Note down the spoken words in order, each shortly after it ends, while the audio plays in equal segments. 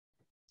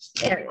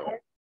There we go.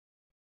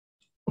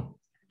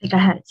 I think I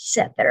had it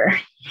set there.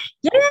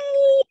 Yay!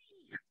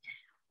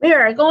 We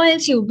are going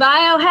to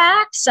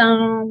biohack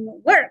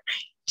some work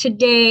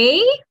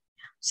today.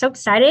 So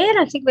excited.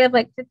 I think we have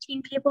like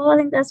 15 people. I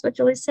think that's what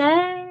Julie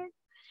said.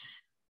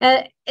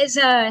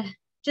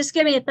 Just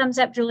give me a thumbs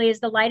up, Julie. Is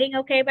the lighting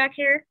okay back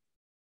here?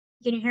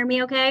 Can you hear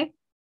me okay?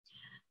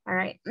 All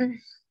right.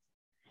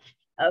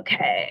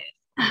 Okay.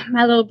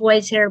 My little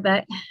boy's here,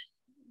 but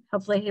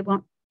hopefully he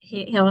won't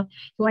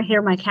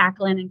hear my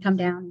cackling and come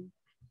down and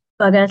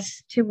bug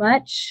us too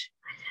much.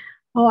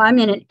 Oh, I'm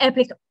in an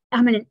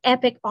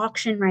epic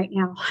auction right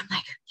now. I'm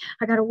like,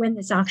 I gotta win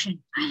this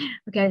auction.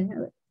 Okay.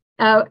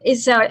 I'll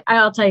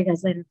tell you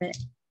guys later, but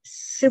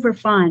super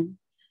fun.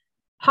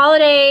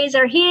 Holidays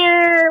are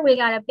here. We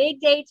got a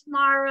big day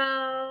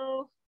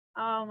tomorrow.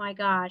 Oh my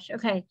gosh.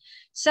 Okay.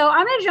 So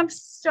I'm going to jump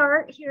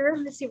start here.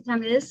 Let's see what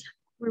time it is.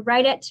 We're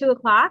right at 2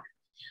 o'clock.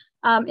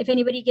 If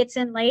anybody gets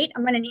in late,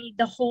 I'm going to need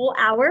the whole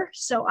hour.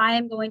 So I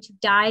am going to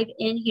dive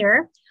in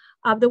here.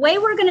 The way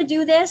we're going to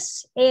do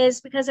this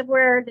is because of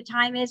where the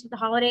time is with the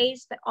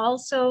holidays, but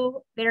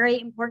also very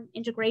important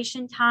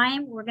integration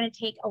time. We're going to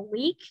take a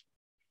week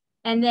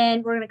and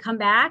then we're going to come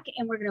back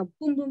and we're going to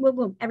boom, boom, boom,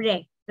 boom every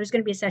day. There's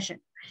going to be a session.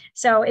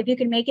 So if you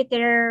can make it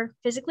there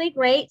physically,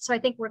 great. So I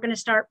think we're going to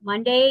start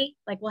Monday.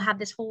 Like we'll have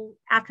this whole,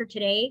 after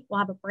today, we'll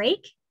have a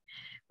break.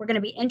 We're going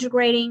to be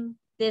integrating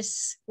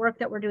this work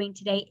that we're doing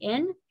today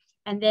in,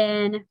 and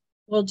then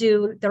we'll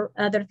do the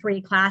other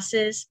 3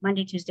 classes,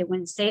 Monday, Tuesday,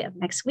 Wednesday of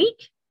next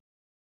week.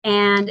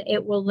 And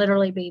it will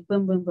literally be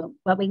boom, boom, boom.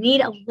 But we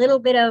need a little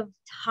bit of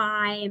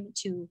time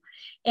to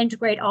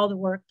integrate all the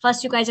work.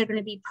 Plus, you guys are going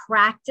to be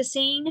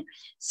practicing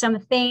some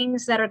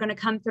things that are going to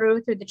come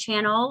through the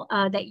channel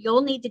that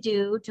you'll need to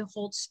do to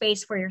hold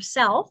space for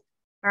yourself.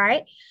 All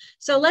right.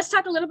 So let's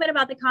talk a little bit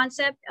about the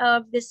concept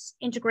of this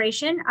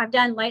integration. I've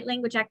done light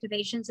language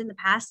activations in the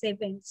past. They've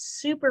been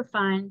super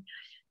fun.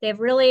 They've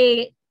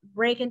really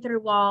breaking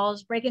through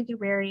walls, breaking through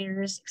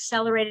barriers,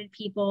 accelerated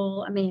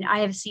people. I mean,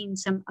 I have seen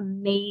some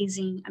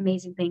amazing,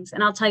 amazing things.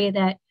 And I'll tell you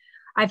that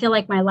I feel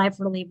like my life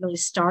really, really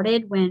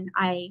started when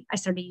I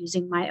started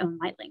using my own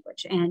light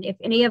language. And if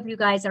any of you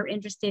guys are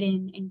interested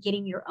in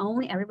getting your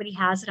own, everybody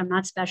has it. I'm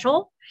not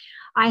special.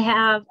 I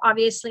have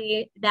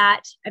obviously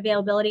that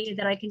availability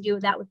that I can do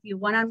that with you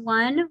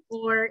one-on-one,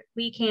 or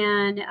we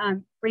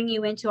can bring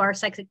you into our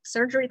psychic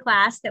surgery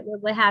class that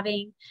we're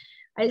having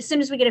as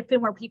soon as we get a few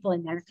more people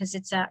in there, because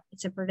it's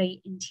a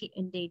pretty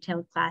in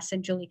detailed class,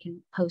 and Julie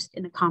can post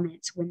in the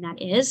comments when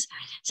that is.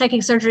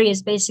 Psychic surgery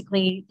is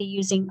basically the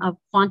using of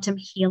quantum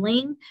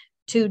healing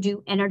to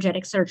do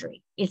energetic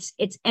surgery. It's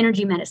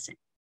energy medicine.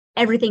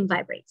 Everything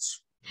vibrates.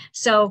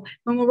 So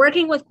when we're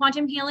working with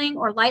quantum healing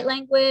or light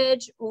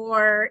language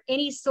or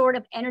any sort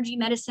of energy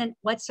medicine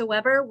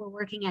whatsoever, we're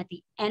working at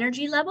the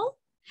energy level.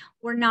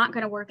 We're not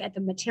going to work at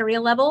the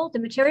material level. The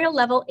material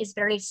level is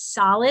very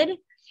solid.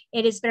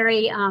 It is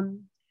very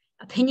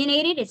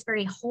opinionated. It's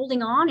very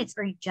holding on. It's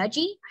very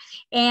judgy.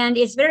 And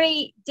it's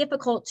very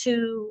difficult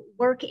to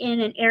work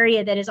in an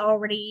area that is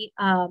already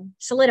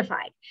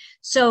solidified.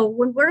 So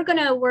when we're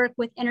going to work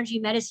with energy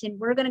medicine,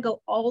 we're going to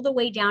go all the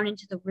way down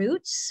into the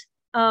roots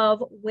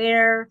of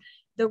where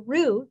the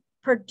root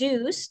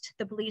produced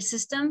the belief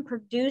system,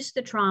 produced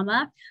the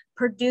trauma,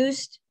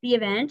 produced the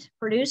event,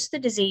 produced the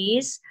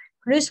disease,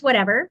 produced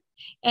whatever.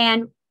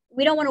 And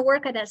we don't want to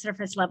work at that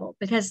surface level,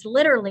 because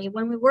literally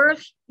when we work,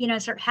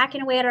 start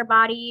hacking away at our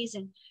bodies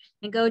and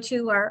go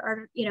to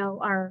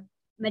our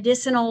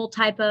medicinal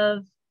type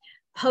of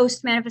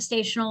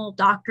post-manifestational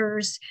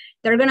doctors,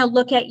 they're going to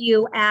look at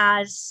your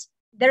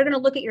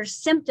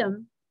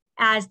symptom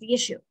as the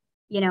issue.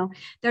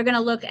 They're going to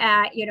look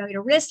at,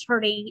 your wrist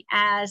hurting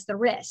as the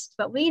wrist,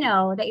 but we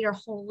know that you're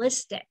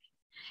holistic,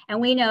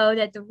 and we know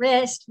that the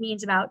wrist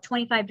means about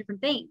 25 different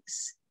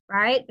things,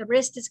 right? The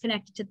wrist is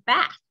connected to the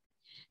back.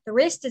 The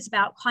wrist is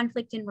about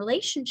conflict in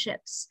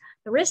relationships.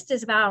 The wrist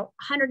is about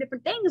 100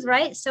 different things,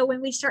 right? So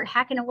when we start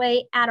hacking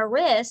away at a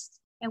wrist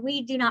and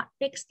we do not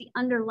fix the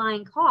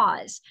underlying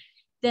cause,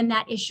 then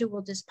that issue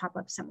will just pop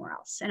up somewhere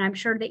else. And I'm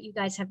sure that you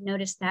guys have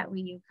noticed that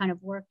when you kind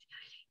of worked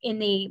in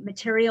the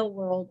material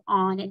world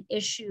on an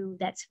issue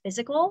that's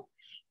physical,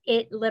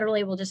 it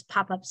literally will just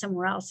pop up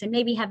somewhere else and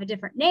maybe have a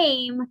different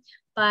name,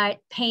 but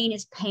pain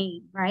is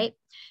pain, right?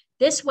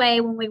 This way,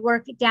 when we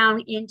work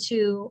down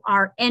into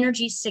our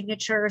energy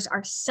signatures,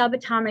 our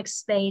subatomic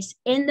space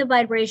in the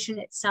vibration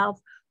itself,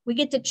 we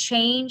get to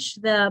change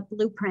the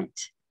blueprint.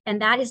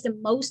 And that is the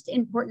most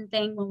important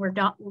thing when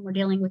we're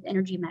dealing with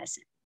energy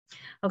medicine.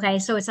 Okay,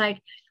 so it's like,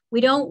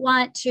 we don't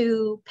want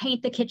to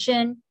paint the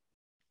kitchen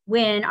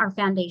when our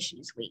foundation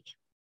is weak,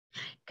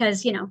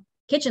 because,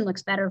 kitchen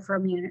looks better for a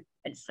minute,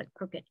 but it's like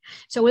crooked.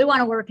 So we want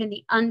to work in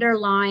the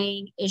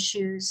underlying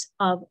issues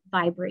of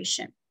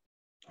vibration.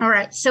 All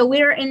right, so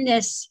we're in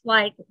this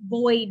like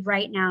void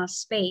right now,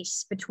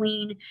 space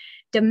between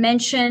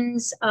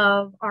dimensions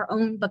of our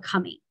own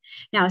becoming.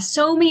 Now,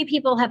 so many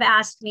people have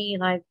asked me,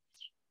 like,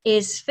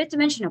 is fifth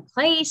dimension a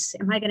place?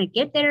 Am I going to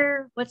get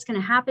there? What's going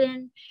to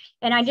happen?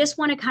 And I just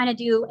want to kind of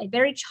do a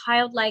very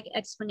childlike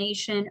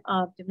explanation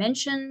of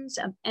dimensions,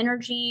 of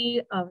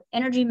energy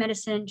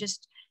medicine,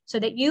 just so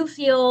that you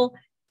feel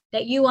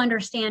that you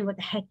understand what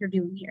the heck you're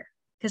doing here.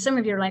 Because some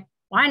of you are like,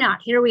 why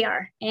not? Here we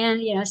are.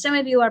 And, you know, some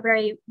of you are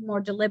very more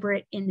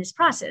deliberate in this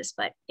process,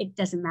 but it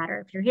doesn't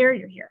matter. If you're here,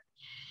 you're here.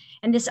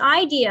 And this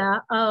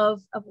idea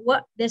of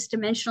what this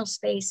dimensional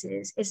space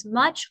is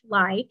much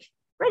like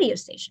radio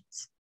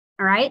stations.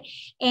 All right.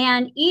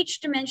 And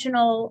each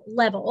dimensional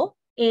level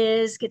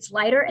gets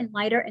lighter and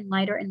lighter and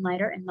lighter and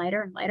lighter and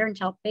lighter and lighter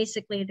until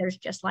basically there's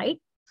just light.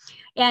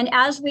 And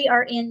as we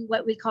are in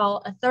what we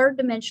call a third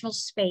dimensional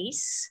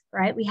space,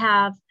 right, we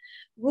have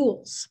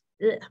rules,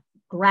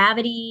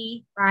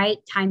 gravity, right,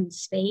 time and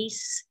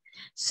space.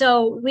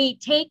 So we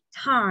take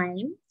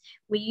time,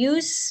 we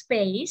use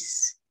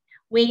space,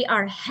 we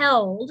are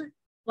held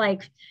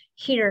like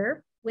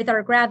here with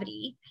our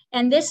gravity.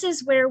 And this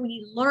is where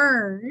we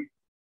learn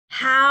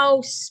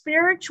how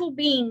spiritual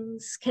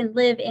beings can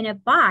live in a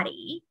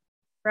body,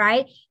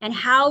 right? And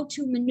how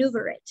to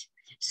maneuver it.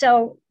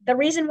 So the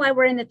reason why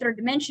we're in the third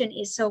dimension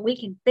is so we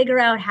can figure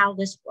out how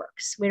this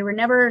works. We were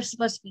never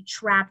supposed to be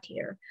trapped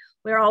here.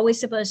 We're always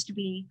supposed to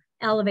be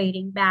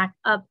elevating back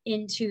up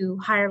into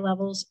higher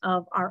levels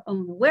of our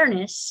own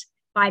awareness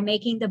by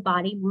making the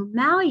body more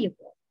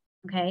malleable,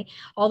 okay?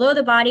 Although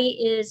the body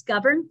is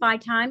governed by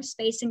time,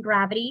 space, and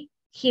gravity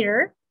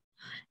here,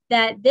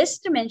 that this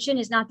dimension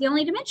is not the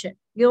only dimension.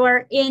 You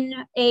are in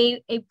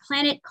a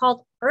planet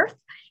called Earth,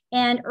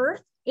 and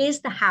Earth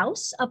is the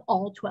house of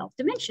all 12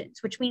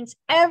 dimensions, which means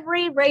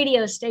every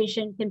radio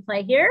station can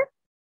play here,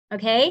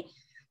 okay?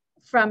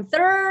 From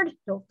third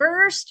to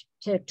first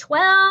to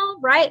 12,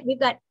 right? We've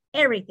got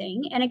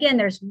everything. And again,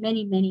 there's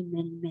many, many,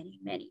 many, many,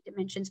 many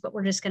dimensions, but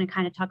we're just going to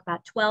kind of talk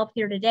about 12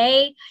 here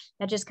today.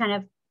 That just kind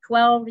of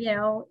 12,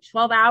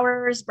 12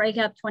 hours, break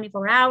up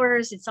 24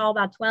 hours. It's all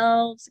about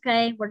 12s,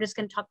 okay? We're just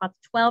going to talk about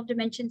the 12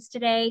 dimensions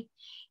today.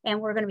 And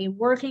we're going to be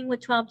working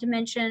with 12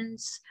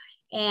 dimensions.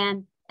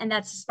 And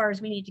that's as far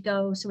as we need to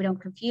go so we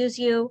don't confuse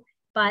you.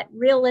 But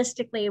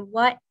realistically,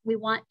 what we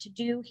want to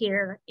do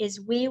here is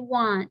we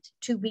want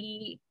to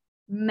be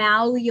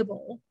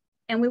malleable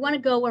and we want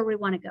to go where we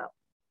want to go,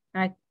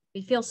 right?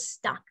 We feel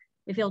stuck,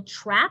 we feel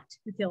trapped,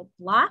 we feel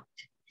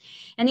blocked.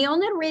 And the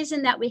only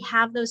reason that we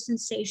have those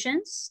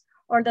sensations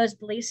or those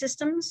belief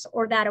systems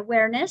or that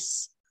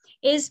awareness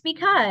is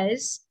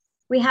because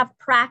we have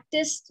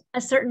practiced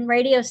a certain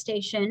radio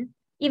station,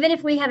 even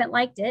if we haven't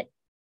liked it.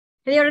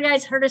 Have you ever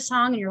guys heard a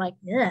song and you're like,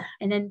 ugh,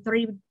 and then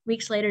 3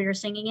 weeks later you're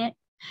singing it,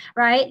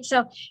 right?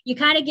 So you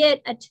kind of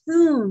get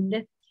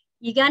attuned,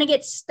 you kind of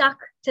get stuck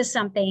to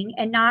something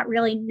and not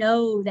really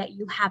know that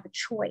you have a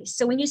choice.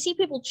 So when you see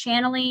people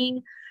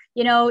channeling,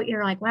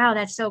 you're like, wow,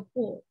 that's so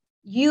cool.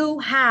 You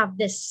have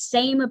the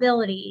same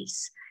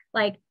abilities.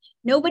 Like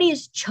nobody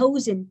is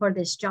chosen for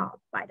this job,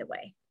 by the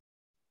way.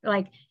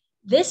 Like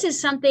this is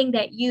something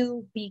that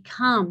you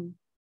become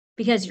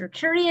because you're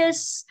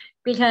curious,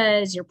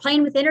 because you're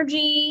playing with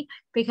energy,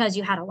 because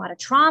you had a lot of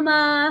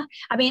trauma.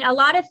 I mean, a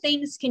lot of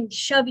things can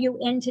shove you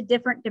into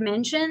different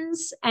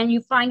dimensions and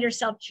you find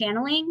yourself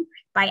channeling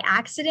by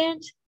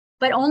accident,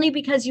 but only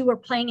because you were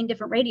playing in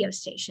different radio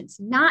stations,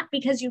 not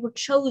because you were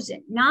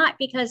chosen, not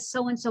because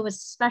so-and-so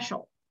is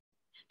special.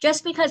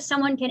 Just because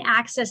someone can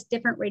access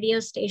different radio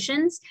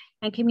stations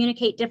and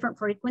communicate different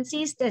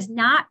frequencies does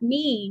not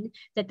mean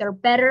that they're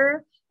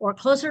better or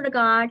closer to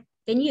God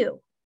than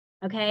you.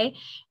 Okay.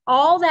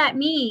 All that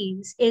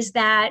means is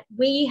that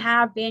we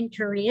have been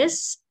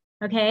curious,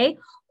 okay,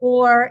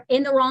 or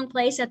in the wrong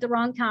place at the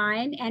wrong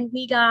time. And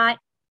we got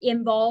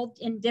involved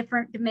in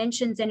different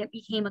dimensions and it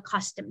became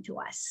accustomed to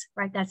us,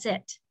 right? That's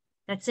it.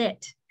 That's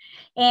it.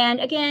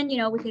 And again,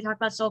 we could talk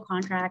about soul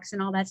contracts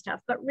and all that stuff,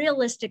 but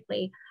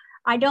realistically,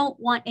 I don't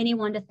want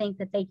anyone to think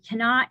that they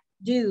cannot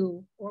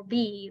do or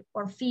be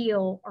or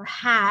feel or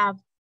have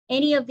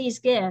any of these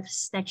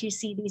gifts that you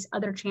see these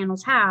other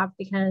channels have,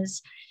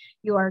 because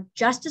you are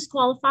just as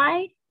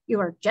qualified, you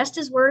are just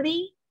as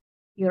worthy,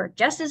 you are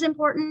just as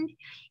important,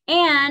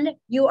 and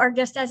you are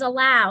just as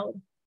allowed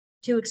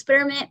to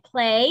experiment,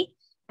 play.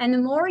 And the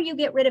more you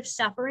get rid of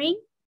suffering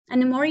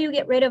and the more you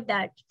get rid of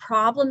that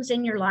problems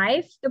in your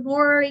life, the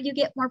more you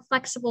get more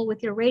flexible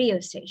with your radio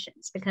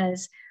stations.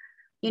 Because,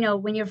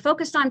 when you're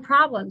focused on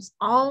problems,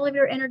 all of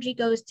your energy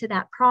goes to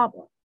that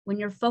problem. When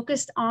you're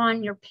focused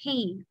on your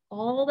pain,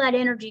 all that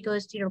energy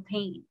goes to your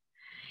pain.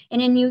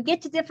 And then you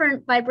get to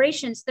different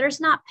vibrations, there's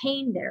not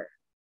pain there,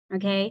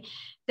 okay?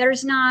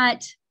 There's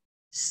not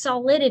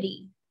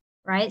solidity,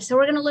 right? So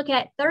we're going to look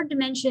at third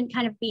dimension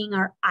kind of being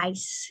our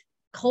ice,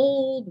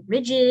 cold,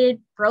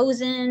 rigid,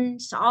 frozen,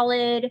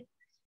 solid,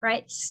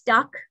 right?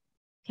 Stuck,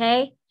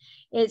 okay?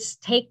 It's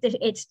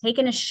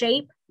taken a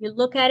shape. You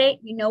look at it,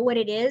 you know what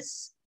it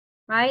is,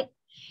 right?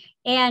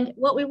 And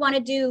what we want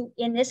to do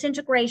in this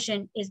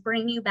integration is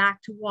bring you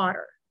back to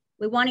water.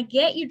 We want to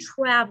get you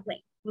traveling.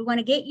 We want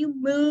to get you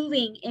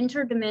moving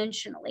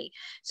interdimensionally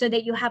so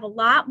that you have a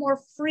lot more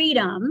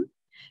freedom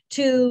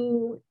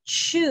to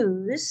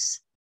choose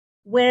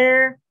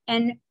where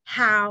and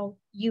how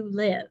you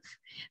live.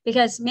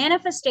 Because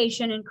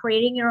manifestation and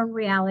creating your own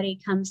reality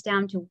comes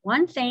down to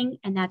one thing,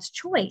 and that's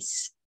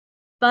choice.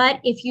 But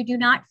if you do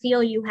not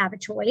feel you have a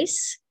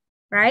choice,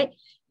 right,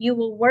 you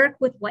will work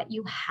with what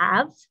you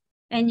have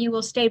and you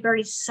will stay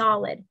very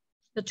solid.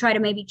 You'll try to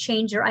maybe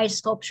change your ice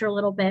sculpture a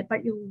little bit,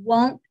 but you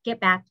won't get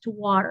back to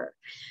water.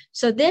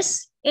 So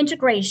this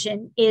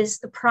integration is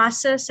the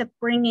process of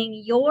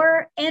bringing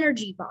your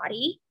energy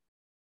body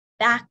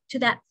back to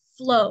that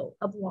flow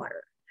of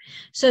water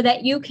so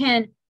that you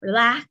can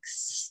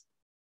relax,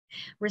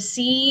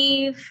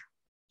 receive,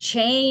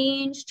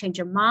 change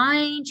your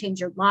mind, change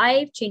your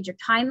life, change your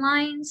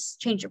timelines,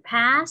 change your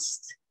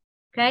past.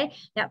 Okay,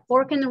 that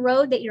fork in the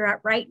road that you're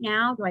at right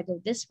now, do I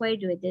go this way?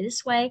 Do I do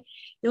this way?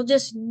 You'll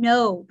just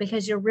know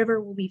because your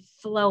river will be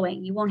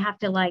flowing. You won't have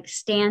to like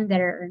stand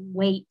there and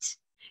wait.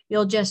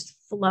 You'll just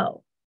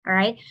flow. All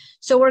right.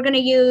 So we're going to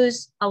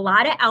use a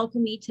lot of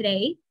alchemy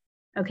today.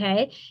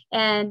 Okay.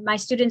 And my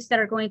students that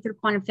are going through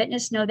quantum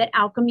fitness know that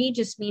alchemy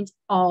just means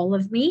all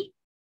of me.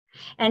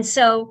 And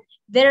so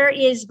there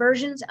is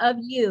versions of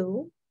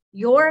you,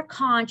 your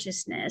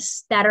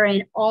consciousness, that are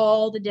in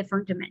all the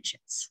different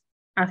dimensions.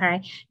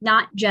 Okay,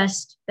 not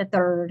just the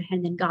third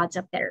and then God's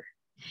up there.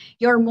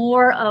 You're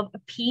more of a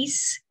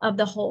piece of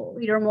the whole.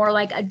 You're more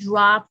like a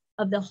drop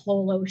of the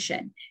whole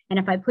ocean. And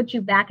if I put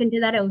you back into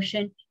that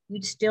ocean,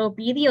 you'd still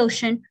be the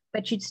ocean,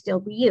 but you'd still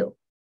be you.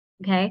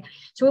 Okay,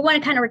 so we want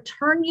to kind of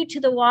return you to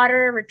the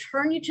water,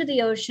 return you to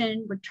the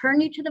ocean, return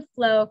you to the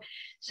flow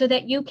so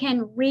that you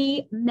can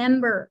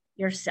remember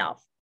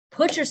yourself,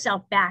 put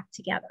yourself back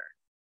together.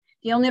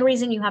 The only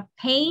reason you have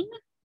pain,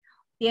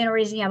 the only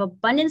reason you have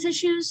abundance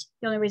issues,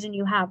 the only reason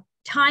you have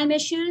time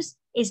issues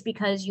is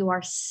because you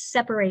are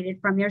separated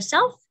from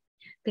yourself,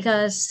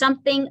 because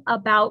something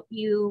about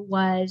you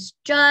was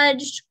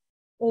judged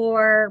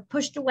or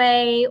pushed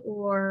away,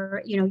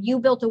 or you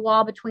built a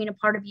wall between a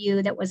part of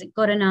you that wasn't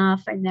good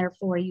enough, and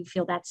therefore you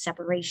feel that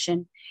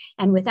separation.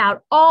 And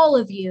without all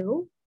of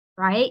you,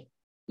 right,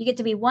 you get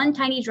to be one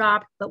tiny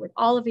drop, but with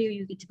all of you,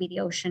 you get to be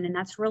the ocean. And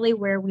that's really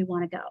where we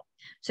want to go.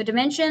 So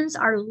dimensions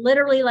are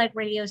literally like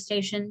radio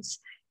stations.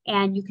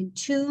 And you can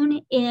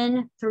tune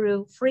in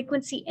through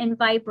frequency and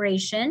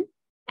vibration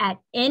at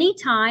any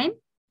time,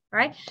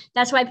 right?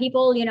 That's why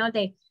people,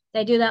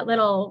 they do that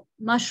little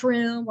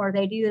mushroom or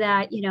they do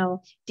that,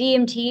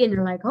 DMT, and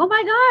they're like, oh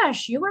my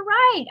gosh, you were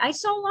right. I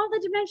saw all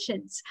the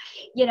dimensions.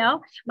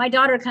 My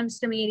daughter comes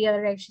to me the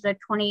other day. She's like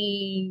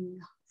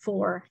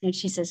 24 and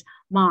she says,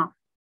 Mom,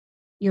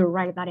 you were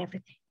right about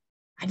everything.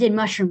 I did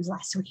mushrooms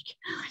last week.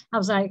 I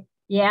was like,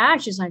 yeah.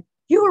 She's like,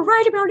 you were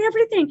right about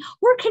everything.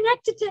 We're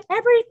connected to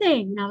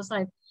everything. And I was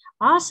like,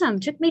 awesome.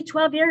 Took me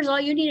 12 years. All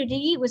you needed to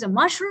eat was a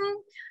mushroom.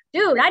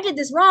 Dude, I did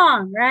this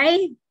wrong,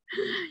 right?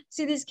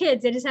 See, these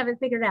kids, they just haven't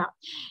figured out.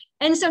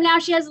 And so now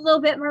she has a little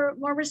bit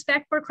more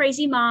respect for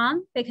crazy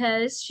mom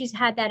because she's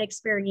had that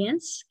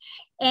experience.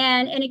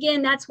 And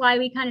again, that's why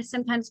we kind of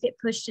sometimes get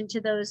pushed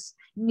into those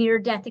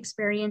near-death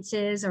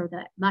experiences or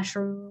that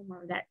mushroom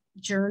or that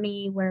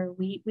journey where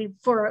we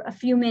for a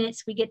few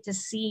minutes, we get to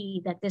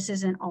see that this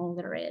isn't all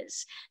there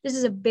is. This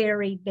is a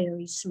very,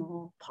 very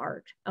small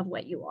part of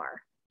what you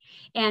are.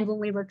 And when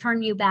we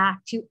return you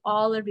back to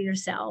all of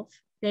yourself,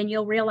 then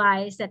you'll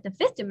realize that the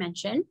fifth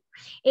dimension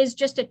is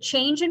just a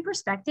change in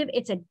perspective.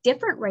 It's a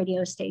different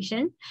radio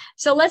station.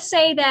 So let's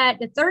say that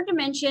the third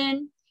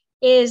dimension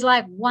is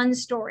like one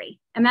story.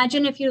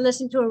 Imagine if you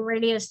listen to a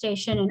radio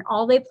station and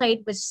all they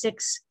played was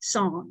 6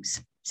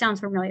 songs. Sounds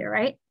familiar,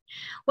 right?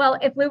 Well,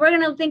 if we were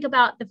going to think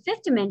about the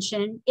fifth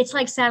dimension, it's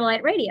like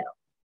satellite radio.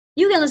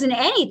 You can listen to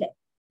anything.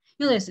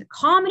 You can listen to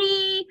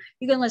comedy.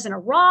 You can listen to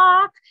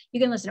rock.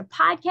 You can listen to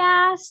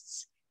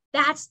podcasts.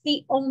 That's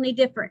the only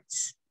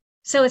difference.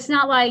 So it's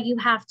not like you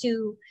have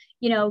to,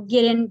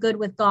 get in good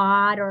with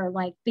God or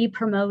like be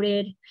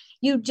promoted.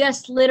 You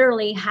just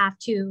literally have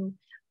to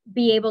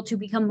be able to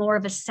become more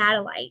of a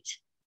satellite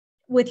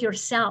with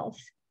yourself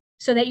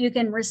so that you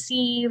can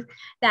receive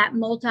that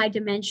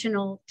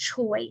multidimensional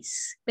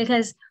choice.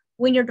 Because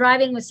when you're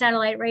driving with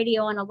satellite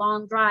radio on a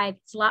long drive,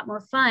 it's a lot more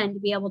fun to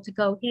be able to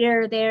go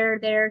here, there,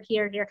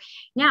 here, here.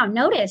 Now,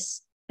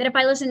 notice that if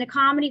I listen to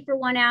comedy for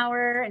 1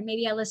 hour and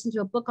maybe I listen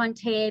to a book on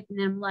tape and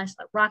then less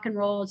like rock and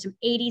roll, some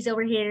 80s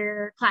over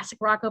here, classic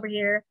rock over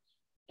here,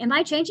 am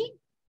I changing?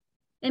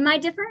 Am I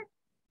different?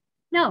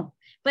 No,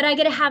 but I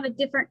get to have a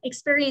different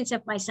experience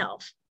of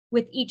myself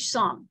with each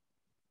song.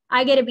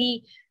 I get to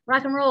be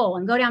rock and roll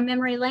and go down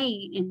memory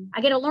lane, and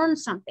I get to learn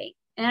something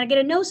and I get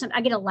to know something.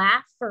 I get to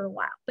laugh for a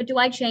while, but do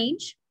I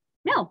change?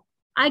 No,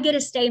 I get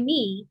to stay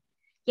me,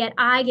 yet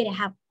I get to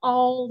have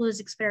all those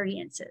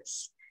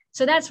experiences.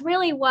 So that's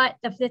really what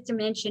the fifth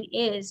dimension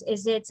is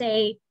it's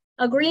a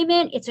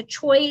agreement, it's a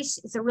choice,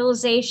 it's a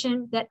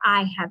realization that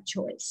I have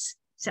choice.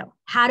 So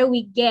how do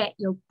we get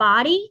your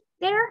body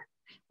there?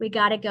 We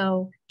got to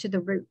go to the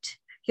root,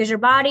 because your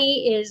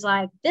body is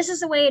like, this is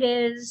the way it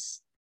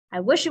is. I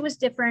wish it was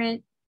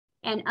different.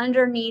 And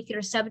underneath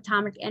your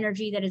subatomic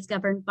energy that is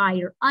governed by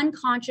your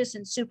unconscious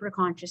and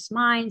superconscious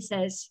mind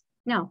says,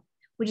 no,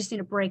 we just need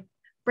to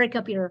break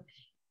up your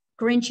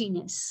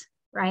grinchiness.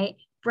 right?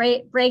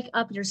 Break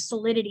up your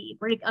solidity,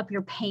 break up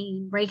your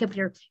pain, break up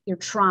your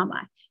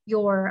trauma,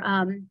 your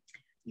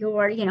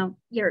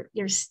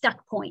your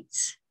stuck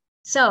points.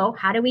 So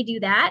how do we do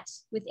that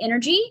with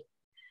energy?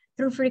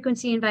 Through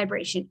frequency and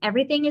vibration.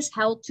 Everything is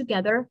held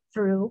together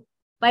through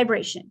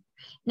vibration.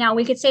 Now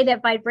we could say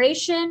that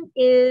vibration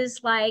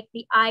is like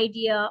the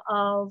idea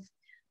of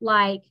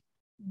like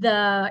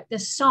the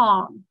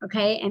song,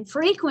 okay? And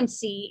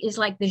frequency is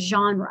like the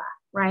genre,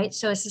 right?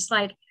 So it's just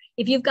like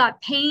if you've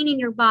got pain in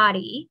your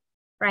body,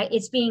 right?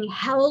 It's being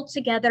held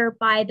together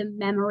by the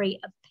memory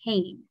of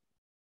pain,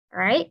 all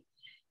right?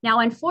 Now,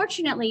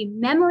 unfortunately,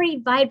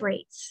 memory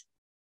vibrates.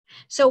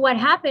 So what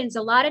happens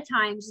a lot of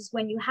times is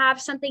when you have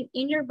something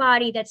in your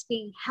body that's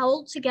being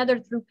held together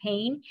through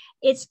pain,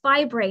 it's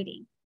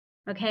vibrating,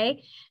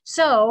 okay?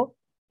 So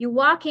you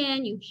walk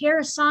in, you hear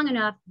a song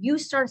enough, you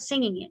start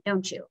singing it,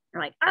 don't you?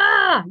 You're like,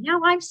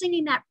 now I'm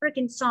singing that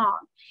freaking song.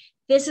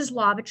 This is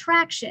law of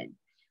attraction.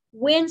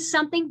 When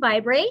something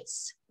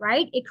vibrates,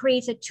 right, it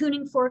creates a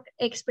tuning fork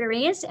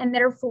experience, and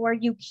therefore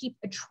you keep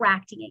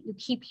attracting it. You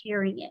keep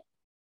hearing it.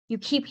 You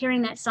keep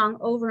hearing that song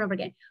over and over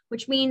again,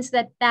 which means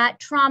that that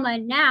trauma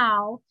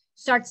now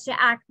starts to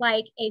act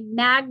like a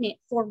magnet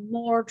for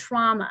more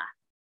trauma,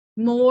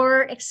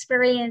 more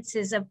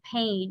experiences of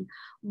pain,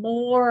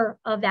 more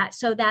of that.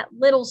 So that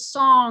little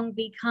song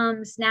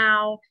becomes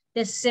now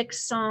the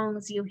 6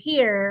 songs you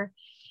hear.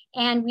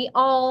 And we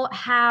all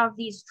have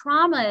these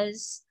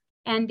traumas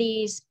and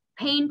these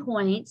pain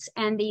points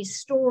and these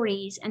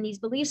stories and these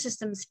belief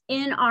systems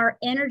in our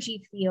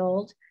energy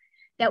field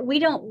that we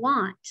don't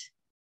want.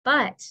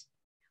 But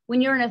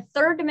when you're in a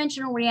 3rd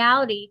dimensional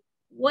reality,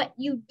 what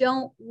you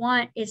don't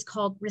want is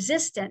called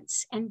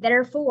resistance. And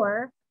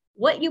therefore,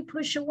 what you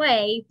push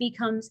away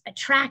becomes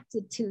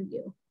attracted to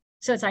you.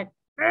 So it's like,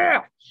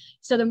 ugh.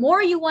 So the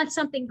more you want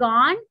something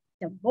gone,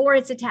 the more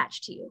it's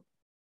attached to you.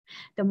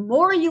 The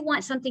more you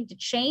want something to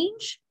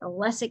change, the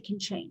less it can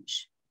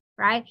change,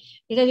 right?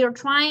 Because you're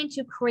trying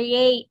to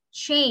create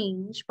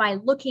change by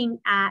looking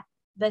at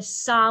the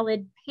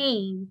solid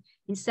pain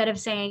instead of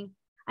saying,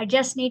 I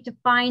just need to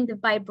find the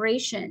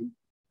vibration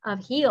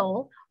of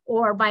heal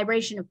or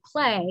vibration of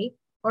play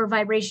or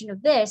vibration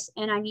of this.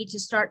 And I need to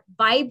start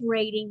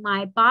vibrating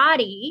my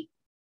body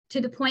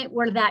to the point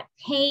where that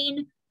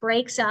pain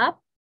breaks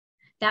up,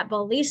 that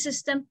belief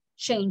system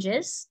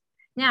changes.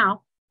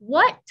 Now,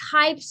 what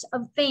types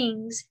of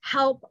things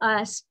help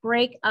us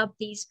break up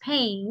these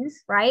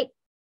pains, right?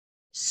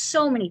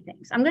 So many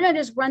things. I'm going to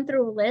just run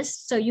through a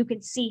list so you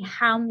can see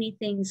how many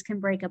things can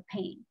break up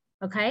pain,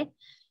 okay?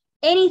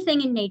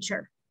 Anything in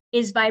nature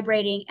is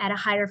vibrating at a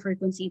higher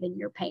frequency than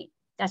your pain.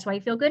 That's why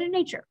you feel good in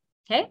nature,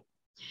 okay?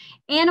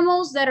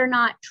 Animals that are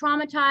not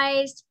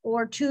traumatized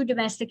or too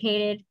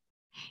domesticated,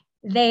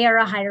 they are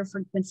a higher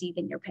frequency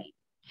than your pain.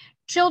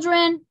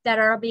 Children that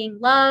are being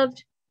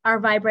loved are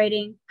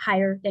vibrating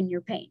higher than your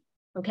pain,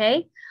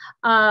 okay?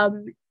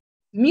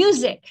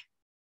 Music,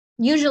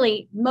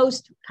 usually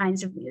most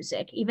kinds of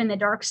music, even the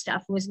dark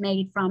stuff was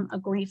made from a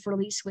grief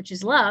release, which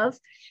is love,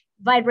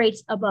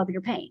 vibrates above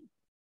your pain.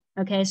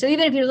 Okay, so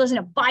even if you listen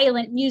to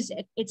violent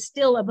music, it's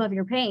still above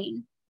your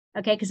pain,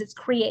 okay, because it's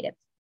creative,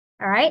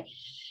 all right?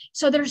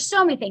 So there's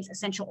so many things,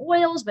 essential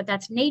oils, but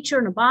that's nature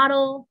in a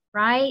bottle,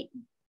 right?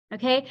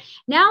 Okay,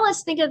 now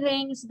let's think of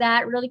things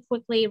that really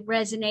quickly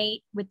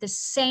resonate with the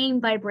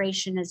same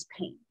vibration as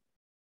pain.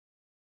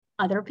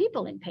 Other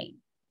people in pain.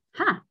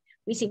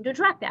 We seem to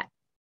attract that,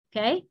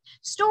 okay?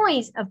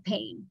 Stories of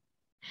pain,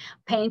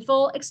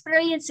 painful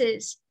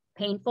experiences,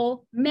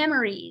 painful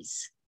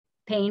memories,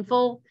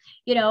 painful,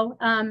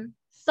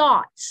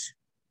 thoughts,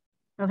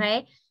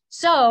 okay?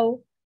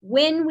 So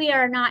when we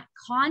are not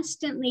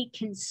constantly,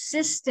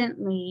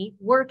 consistently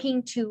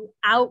working to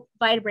out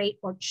vibrate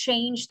or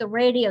change the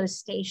radio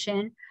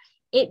station,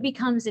 it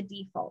becomes a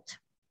default.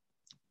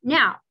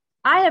 Now,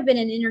 I have been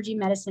in energy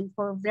medicine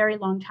for a very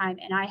long time,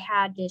 and I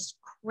had this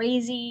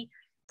crazy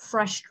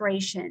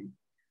frustration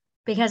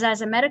because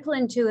as a medical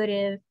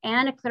intuitive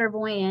and a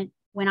clairvoyant,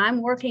 when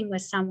I'm working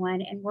with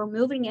someone and we're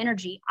moving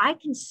energy, I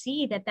can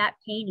see that that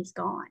pain is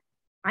gone.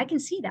 I can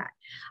see that.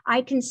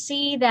 I can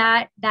see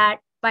that that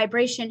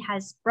vibration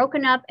has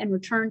broken up and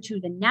returned to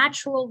the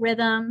natural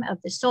rhythm of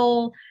the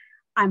soul.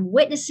 I'm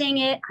witnessing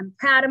it. I'm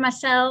proud of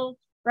myself,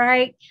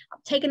 right? I'm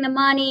taking the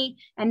money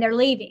and they're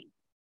leaving.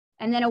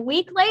 And then a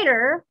week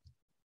later,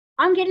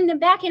 I'm getting them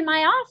back in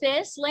my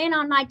office, laying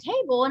on my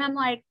table. And I'm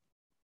like,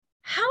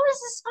 how is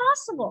this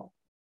possible?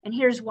 And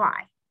here's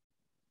why.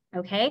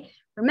 Okay.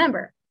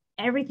 Remember,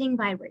 everything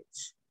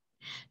vibrates.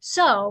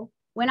 So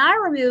when I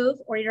remove,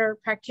 or your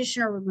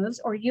practitioner removes,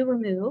 or you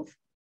remove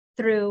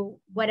through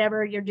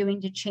whatever you're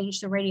doing to change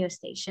the radio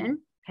station,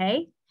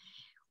 okay?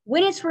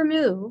 When it's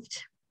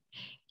removed,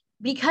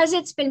 because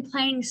it's been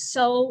playing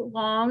so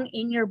long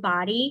in your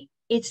body,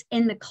 it's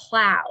in the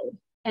cloud.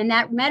 And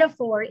that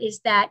metaphor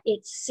is that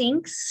it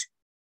sinks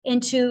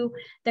into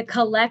the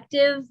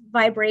collective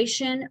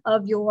vibration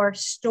of your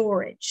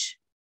storage.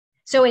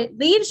 So it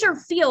leaves your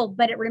field,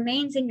 but it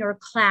remains in your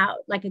cloud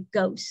like a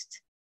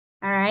ghost,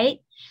 all right?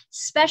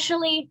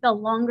 Especially the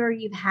longer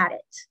you've had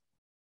it.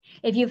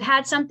 If you've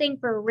had something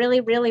for a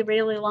really, really,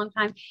 really long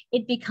time,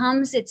 it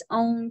becomes its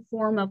own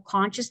form of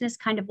consciousness,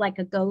 kind of like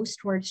a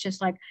ghost, where it's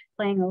just like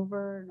playing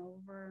over and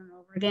over and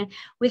over again.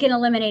 We can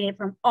eliminate it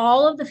from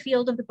all of the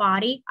field of the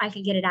body. I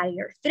can get it out of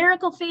your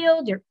etherical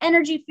field, your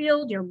energy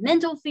field, your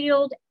mental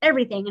field,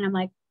 everything. And I'm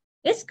like,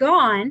 it's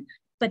gone,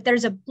 but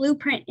there's a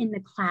blueprint in the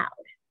cloud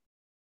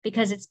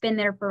because it's been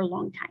there for a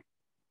long time,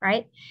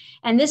 right?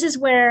 And this is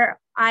where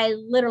I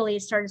literally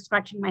started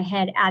scratching my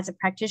head as a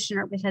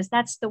practitioner, because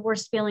that's the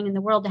worst feeling in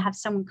the world, to have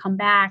someone come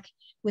back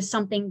with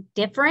something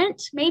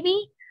different,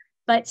 maybe,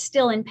 but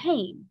still in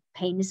pain.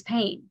 Pain is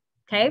pain,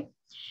 okay?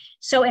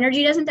 So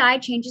energy doesn't die,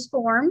 it changes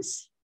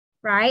forms,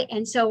 right?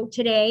 And so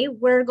today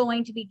we're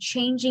going to be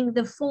changing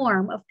the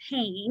form of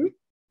pain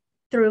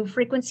through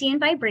frequency and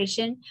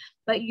vibration,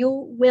 but you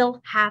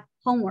will have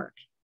homework.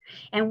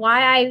 And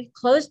why I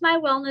closed my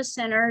wellness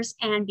centers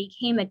and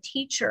became a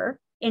teacher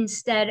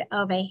instead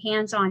of a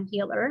hands-on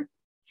healer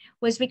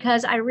was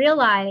because I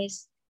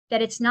realized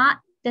that it's not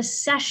the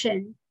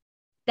session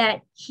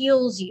that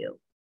heals you,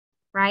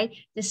 right?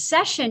 The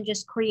session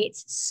just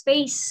creates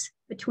space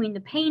between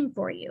the pain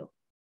for you.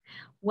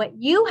 What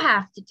you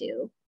have to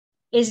do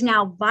is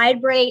now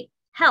vibrate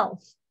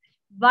health,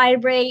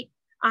 vibrate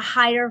a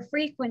higher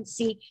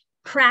frequency,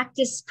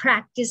 practice,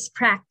 practice,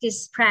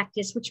 practice,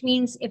 practice, which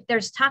means if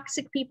there's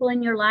toxic people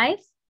in your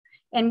life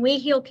and we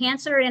heal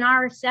cancer in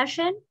our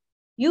session,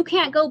 you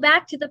can't go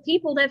back to the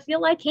people that feel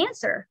like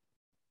cancer,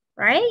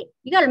 right?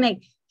 You got to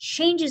make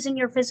changes in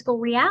your physical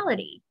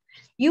reality.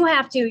 You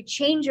have to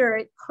change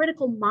your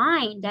critical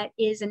mind that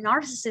is a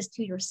narcissist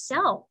to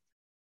yourself.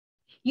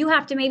 You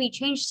have to maybe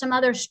change some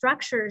other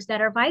structures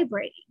that are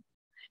vibrating,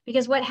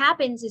 because what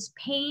happens is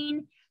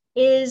pain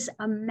is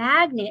a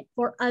magnet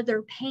for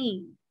other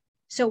pain.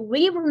 So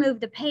we remove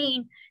the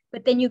pain,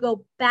 but then you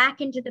go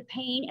back into the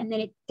pain and then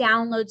it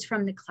downloads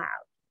from the cloud.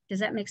 Does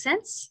that make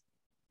sense?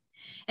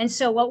 And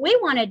so what we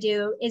want to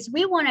do is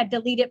we want to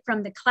delete it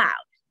from the cloud,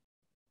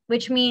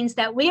 which means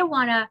that we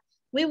want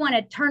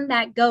to turn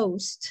that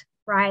ghost,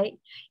 right,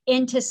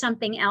 into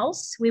something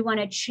else. We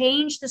want to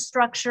change the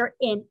structure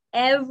in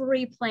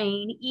every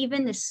plane,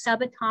 even the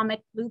subatomic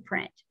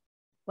blueprint.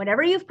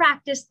 Whatever you've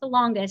practiced the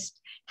longest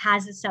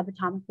has a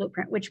subatomic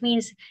blueprint, which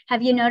means,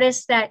 have you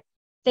noticed that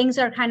things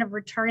are kind of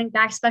returning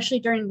back, especially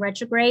during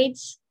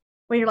retrogrades,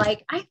 where you're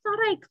like, I thought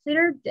I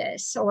cleared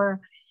this, or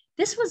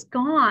this was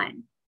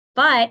gone.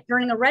 But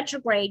during a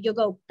retrograde, you'll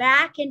go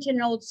back into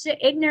an old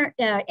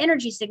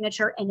energy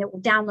signature and it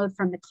will download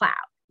from the cloud.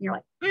 And you're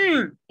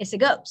like, it's a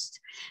ghost.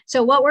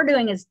 So what we're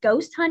doing is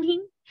ghost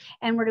hunting,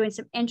 and we're doing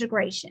some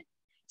integration.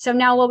 So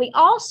now what we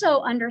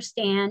also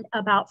understand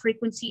about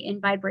frequency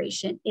and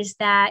vibration is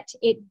that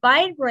it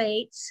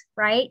vibrates,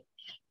 right,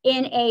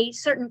 in a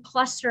certain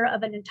cluster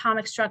of an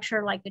atomic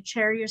structure, like the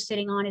chair you're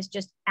sitting on is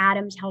just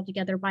atoms held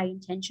together by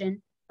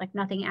intention, like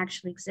nothing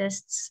actually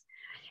exists.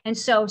 And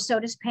so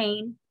does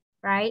pain,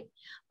 right?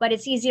 But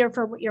it's easier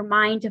for your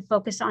mind to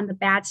focus on the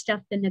bad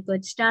stuff than the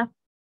good stuff,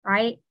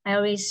 right? I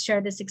always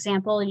share this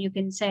example, and you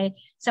can say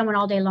someone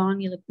all day long,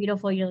 you look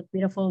beautiful,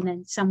 and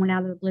then someone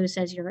out of the blue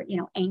says your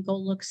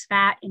ankle looks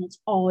fat, and it's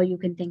all you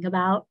can think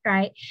about,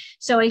 right?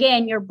 So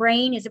again, your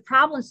brain is a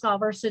problem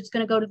solver, so it's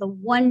going to go to the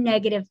one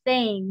negative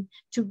thing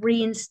to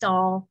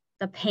reinstall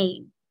the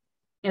pain.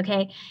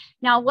 Okay.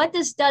 Now, what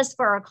this does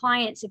for our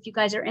clients, if you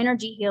guys are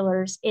energy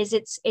healers, is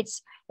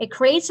it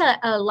creates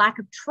a lack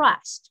of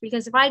trust,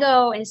 because if I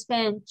go and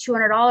spend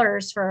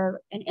 $200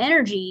 for an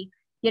energy,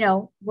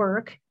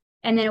 work,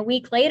 and then a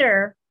week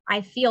later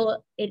I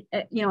feel it,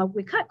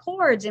 we cut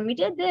cords and we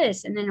did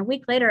this, and then a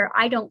week later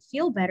I don't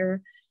feel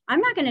better, I'm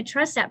not going to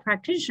trust that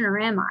practitioner,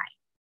 am I?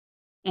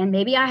 And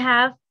maybe I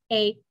have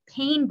a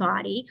pain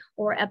body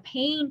or a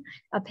pain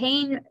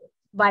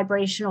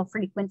vibrational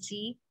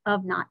frequency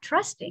of not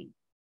trusting.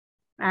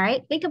 All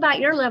right. Think about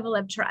your level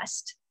of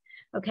trust.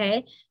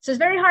 Okay. So it's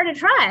very hard to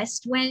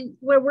trust when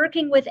we're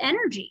working with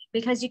energy,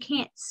 because you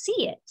can't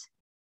see it,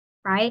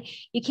 right?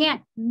 You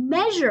can't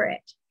measure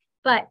it,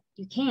 but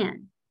you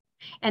can.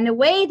 And the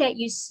way that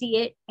you see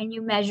it and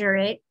you measure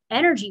it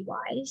energy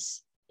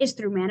wise is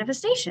through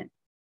manifestation.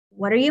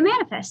 What are you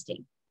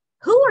manifesting?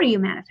 Who are you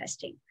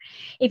manifesting?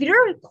 If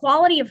your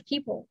quality of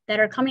people that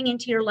are coming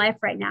into your life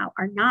right now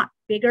are not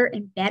bigger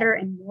and better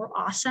and more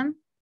awesome,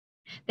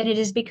 then it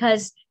is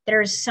because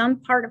there is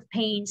some part of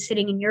pain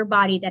sitting in your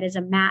body that is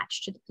a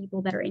match to the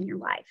people that are in your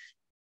life,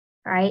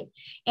 right?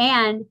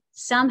 And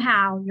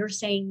somehow you're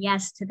saying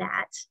yes to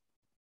that,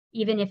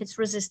 even if it's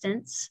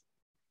resistance.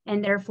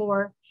 And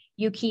therefore,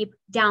 you keep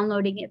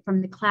downloading it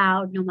from the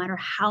cloud, no matter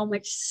how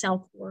much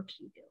self-work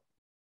you do,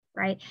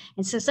 right?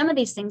 And so some of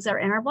these things are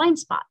in our blind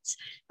spots.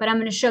 But I'm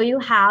going to show you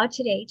how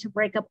today to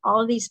break up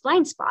all of these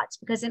blind spots,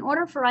 because in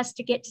order for us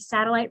to get to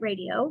satellite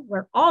radio,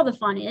 where all the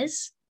fun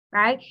is,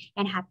 right,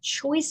 and have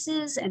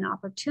choices and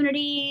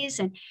opportunities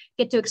and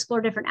get to explore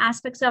different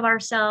aspects of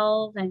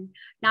ourselves and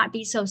not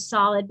be so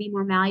solid, be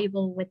more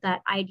malleable with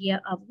that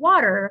idea of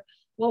water,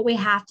 what we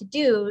have to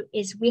do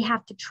is we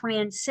have to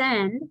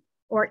transcend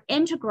or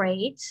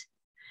integrate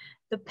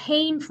the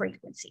pain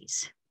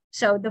frequencies.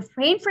 So the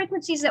main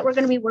frequencies that we're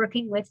going to be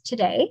working with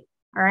today,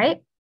 all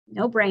right,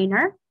 no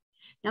brainer.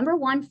 Number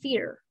one,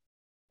 fear.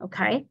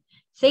 Okay.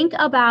 Think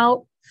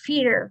about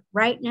fear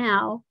right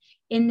now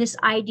in this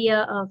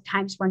idea of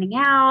time's running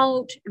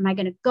out. Am I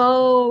going to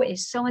go?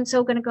 Is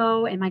so-and-so going to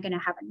go? Am I going to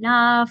have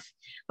enough?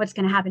 What's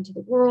going to happen to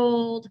the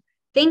world?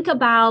 Think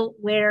about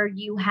where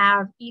you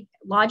have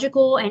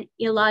logical and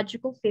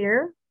illogical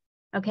fear.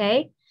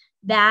 Okay.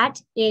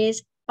 That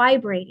is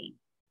vibrating,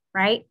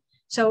 right?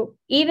 So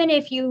even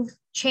if you've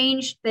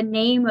changed the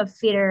name of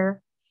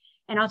fear,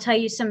 and I'll tell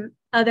you some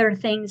other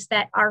things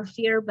that are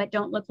fear but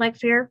don't look like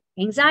fear: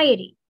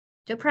 anxiety,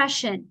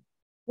 depression,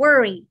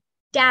 worry,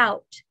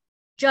 doubt,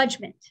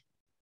 judgment.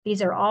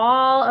 These are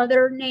all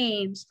other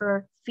names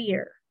for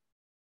fear.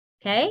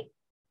 Okay,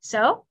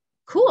 so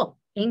cool,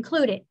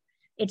 include it.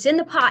 It's in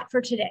the pot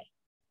for today.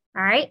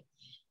 All right,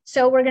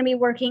 so we're going to be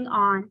working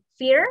on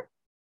fear,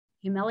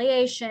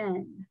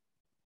 humiliation.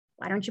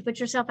 Why don't you put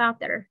yourself out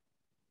there?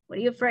 What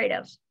are you afraid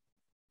of?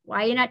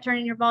 Why are you not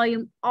turning your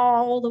volume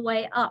all the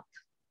way up?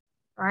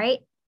 Right?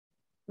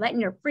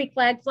 Letting your freak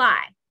flag fly.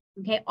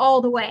 Okay,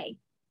 all the way.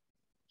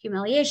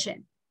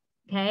 Humiliation.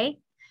 Okay,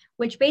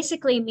 which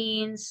basically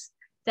means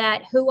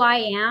that who I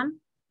am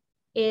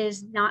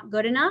is not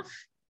good enough,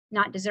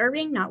 not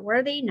deserving, not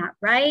worthy, not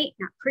right,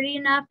 not pretty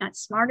enough, not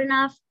smart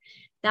enough.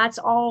 That's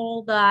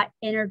all that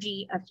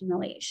energy of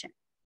humiliation.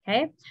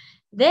 Okay,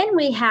 then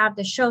we have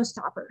the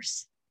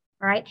showstoppers.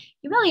 All right,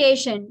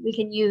 humiliation we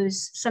can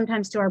use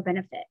sometimes to our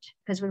benefit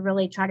because we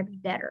really try to be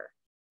better,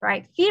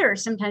 right? Fear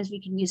sometimes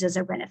we can use as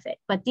our benefit,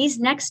 but these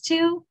next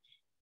two,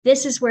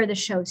 this is where the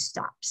show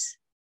stops.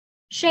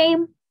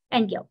 Shame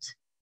and guilt.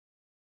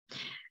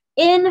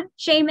 In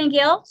shame and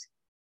guilt,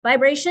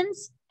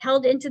 vibrations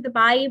held into the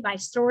body by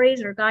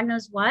stories or God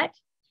knows what,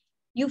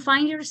 you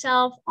find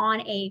yourself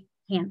on a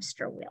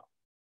hamster wheel.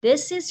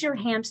 This is your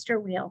hamster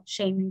wheel,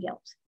 shame and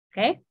guilt,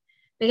 okay?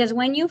 Because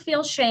when you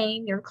feel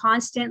shame, you're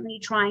constantly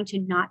trying to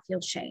not feel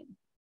shame.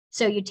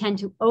 So you tend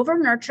to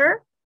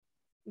over-nurture,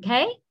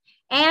 okay?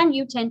 And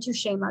you tend to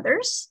shame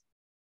others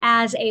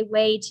as a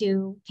way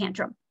to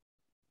tantrum,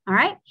 all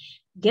right?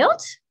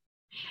 Guilt,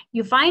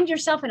 you find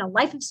yourself in a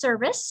life of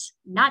service,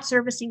 not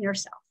servicing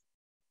yourself.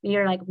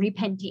 You're like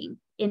repenting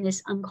in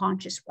this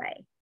unconscious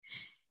way.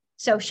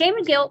 So shame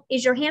and guilt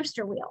is your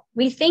hamster wheel.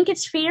 We think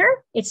it's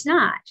fear. It's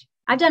not.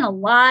 I've done a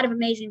lot of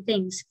amazing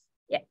things,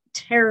 yet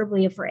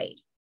terribly afraid.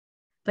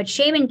 But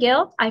shame and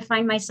guilt, I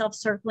find myself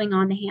circling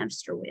on the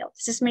hamster wheel.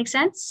 Does this make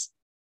sense?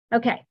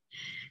 Okay.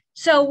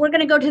 So we're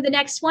going to go to the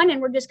next one, and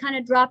we're just kind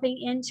of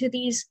dropping into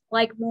these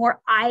like more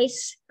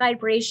ice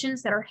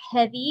vibrations that are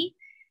heavy.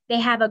 They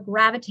have a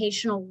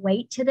gravitational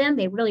weight to them.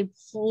 They really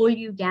pull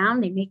you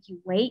down. They make you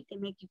weight. They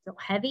make you feel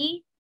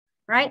heavy,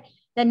 right?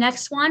 The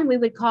next one we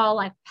would call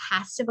like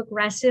passive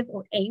aggressive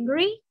or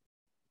angry.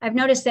 I've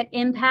noticed that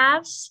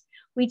empaths,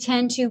 we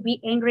tend to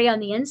be angry on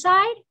the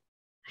inside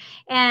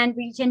and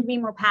we tend to be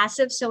more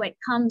passive. So it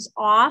comes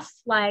off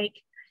like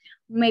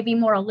maybe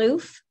more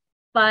aloof,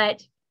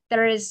 but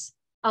there is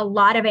a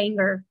lot of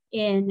anger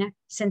in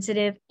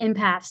sensitive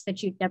empaths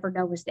that you'd never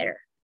know was there.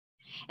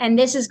 And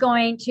this is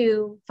going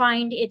to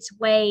find its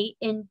way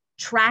in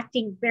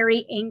attracting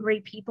very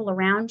angry people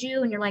around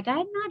you. And you're like,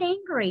 I'm not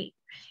angry.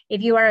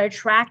 If you are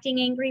attracting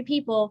angry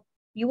people,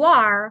 you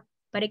are.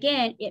 But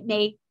again, it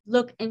may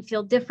look and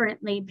feel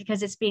differently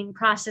because it's being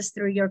processed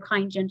through your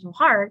kind, gentle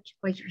heart,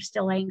 but you're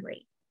still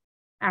angry.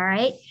 All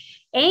right.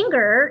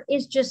 Anger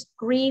is just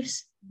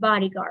grief's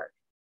bodyguard.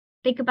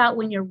 Think about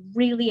when you're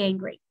really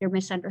angry. You're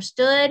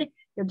misunderstood.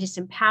 You're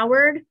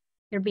disempowered.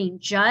 You're being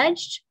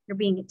judged. You're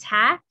being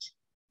attacked.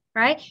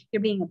 Right?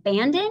 You're being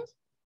abandoned.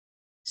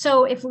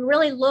 So if we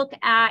really look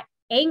at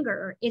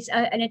anger, it's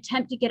an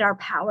attempt to get our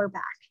power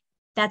back.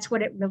 That's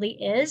what it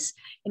really is.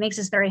 It makes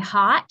us very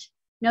hot.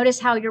 Notice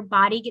how your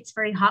body gets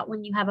very hot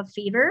when you have a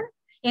fever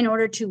in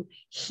order to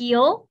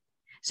heal.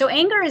 So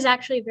anger is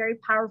actually a very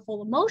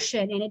powerful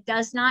emotion, and it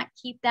does not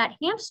keep that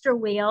hamster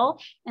wheel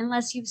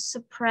unless you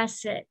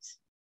suppress it.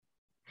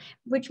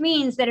 Which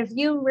means that if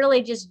you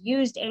really just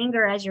used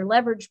anger as your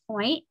leverage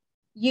point,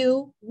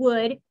 you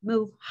would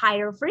move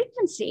higher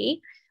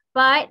frequency.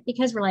 But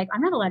because we're like,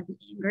 I'm not allowed to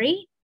be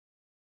angry,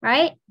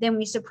 right? Then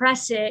we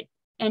suppress it.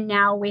 And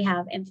now we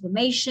have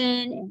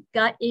inflammation and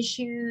gut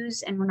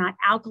issues, and we're not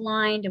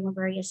alkaline, and we're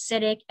very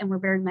acidic, and we're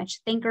very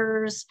much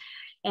thinkers,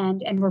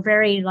 and we're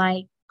very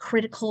like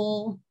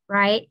critical,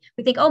 right?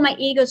 We think, oh, my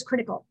ego's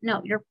critical.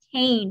 No, your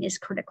pain is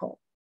critical.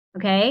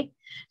 Okay.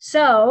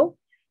 So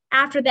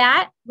after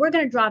that, we're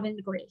going to drop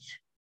into grief.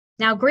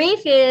 Now,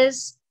 grief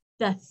is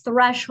the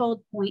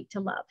threshold point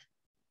to love.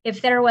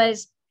 If there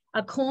was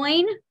a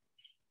coin,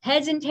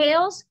 heads and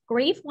tails,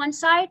 grief one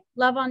side,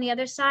 love on the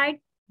other side,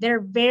 they're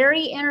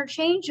very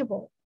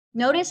interchangeable.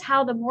 Notice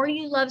how the more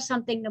you love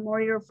something, the more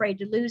you're afraid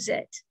to lose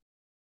it.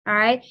 All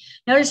right.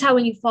 Notice how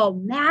when you fall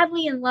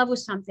madly in love with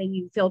something,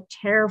 you feel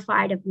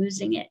terrified of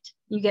losing it.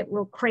 You get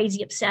real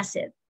crazy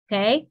obsessive.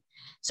 Okay.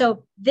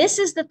 So this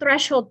is the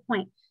threshold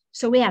point.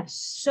 So we have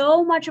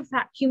so much of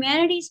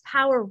humanity's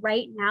power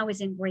right now is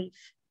in grief.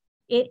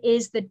 It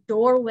is the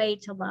doorway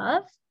to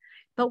love,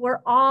 but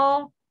we're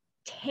all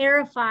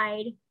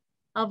terrified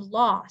of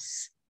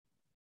loss.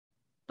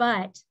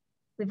 But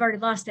we've already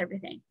lost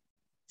everything.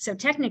 So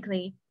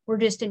technically, we're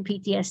just in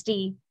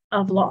PTSD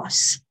of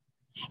loss.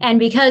 And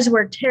because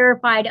we're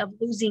terrified of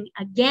losing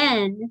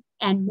again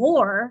and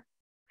more,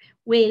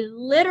 we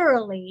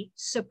literally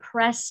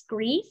suppress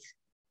grief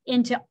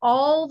into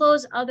all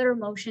those other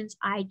emotions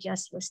I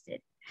just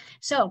listed.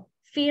 So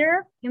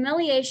fear,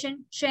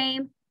 humiliation,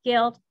 shame,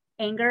 guilt,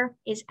 anger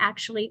is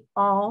actually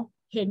all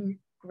hidden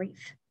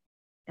grief.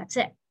 That's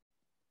it.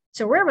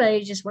 So we're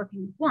really just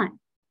working with one,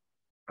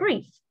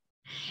 grief.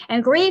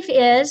 And grief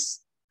is,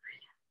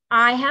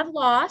 I have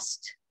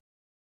lost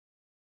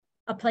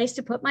a place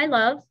to put my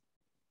love,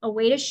 a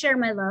way to share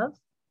my love.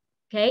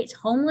 Okay, it's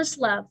homeless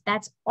love.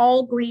 That's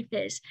all grief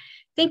is.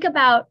 Think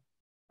about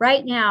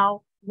right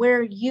now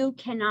where you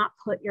cannot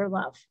put your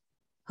love.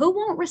 Who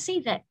won't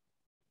receive it?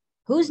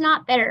 Who's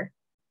not better?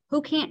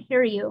 Who can't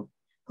hear you?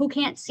 Who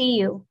can't see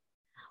you?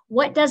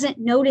 What doesn't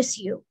notice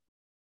you?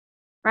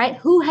 Right?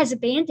 Who has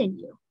abandoned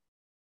you?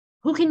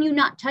 Who can you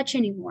not touch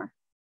anymore?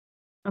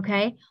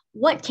 Okay,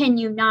 what can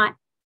you not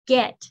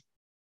get?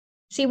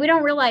 See, we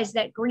don't realize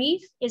that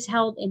grief is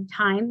held in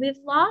time we've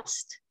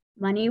lost,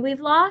 money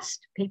we've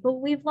lost, people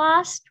we've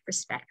lost,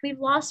 respect we've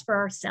lost for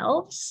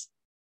ourselves,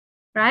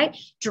 right?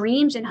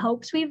 Dreams and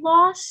hopes we've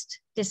lost.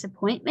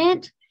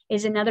 Disappointment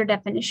is another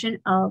definition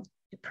of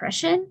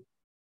depression.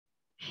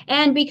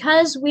 And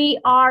because we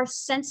are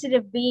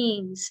sensitive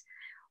beings,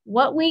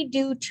 what we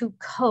do to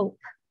cope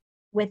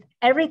with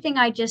everything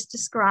I just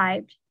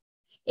described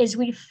is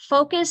we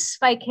focus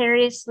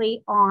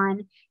vicariously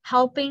on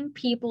helping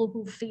people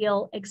who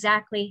feel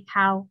exactly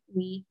how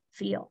we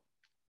feel,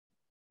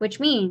 which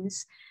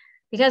means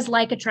because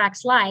like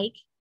attracts like,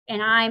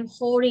 and I'm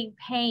holding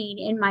pain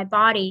in my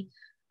body,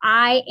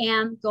 I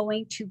am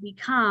going to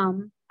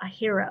become a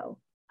hero,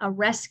 a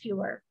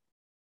rescuer,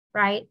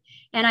 right?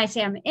 And I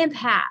say I'm an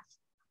empath.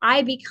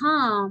 I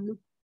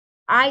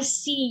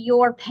see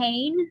your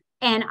pain,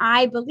 and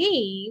I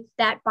believe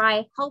that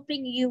by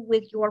helping you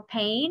with your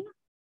pain,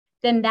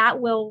 then that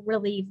will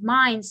relieve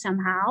mine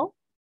somehow.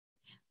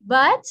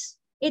 But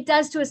it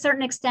does to a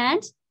certain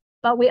extent,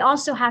 but we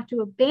also have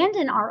to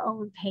abandon our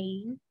own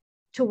pain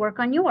to work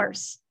on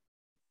yours.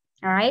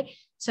 All right.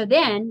 So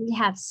then we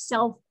have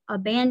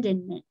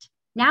self-abandonment.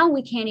 Now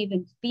we can't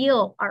even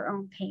feel our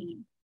own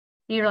pain.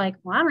 And you're like,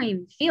 well, I don't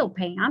even feel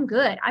pain. I'm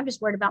good. I'm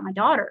just worried about my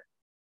daughter.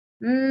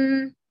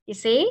 You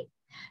see?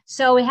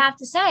 So we have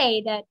to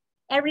say that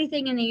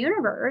everything in the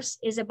universe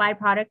is a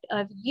byproduct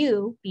of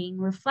you being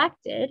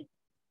reflected.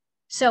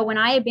 So when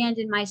I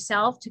abandon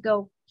myself to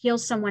go heal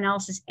someone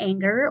else's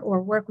anger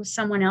or work with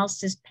someone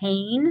else's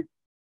pain,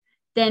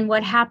 then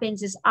what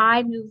happens is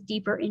I move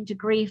deeper into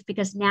grief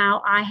because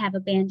now I have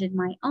abandoned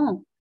my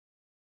own.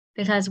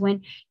 Because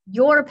when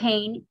your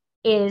pain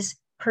is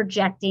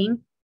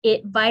projecting,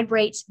 it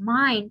vibrates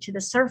mine to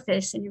the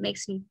surface and it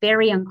makes me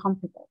very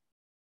uncomfortable.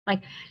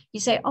 Like you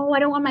say, oh, I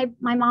don't want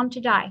my mom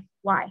to die.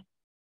 Why?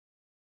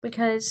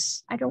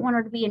 Because I don't want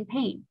her to be in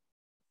pain.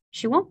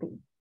 She won't be.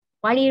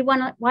 Why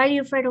are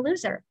you afraid to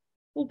lose her?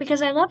 Well,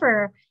 because I love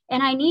her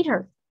and I need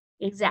her.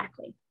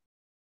 Exactly.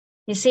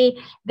 You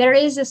see, there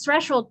is a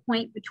threshold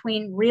point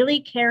between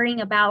really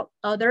caring about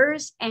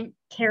others and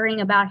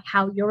caring about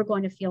how you're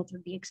going to feel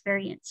through the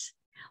experience.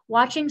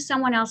 Watching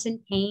someone else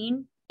in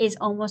pain is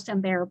almost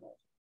unbearable.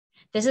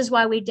 This is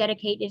why we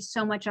dedicated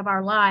so much of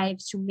our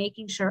lives to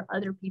making sure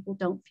other people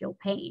don't feel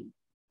pain,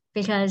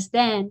 because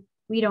then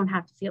we don't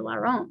have to feel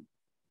our own.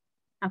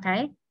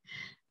 Okay.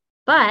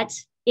 But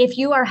if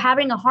you are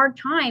having a hard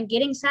time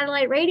getting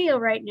satellite radio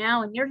right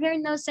now and you're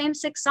hearing those same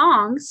 6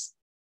 songs,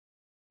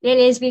 it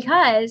is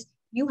because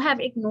you have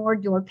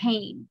ignored your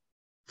pain,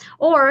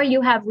 or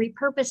you have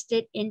repurposed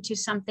it into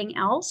something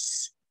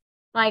else,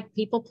 like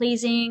people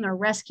pleasing or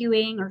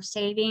rescuing or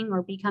saving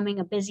or becoming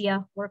a busy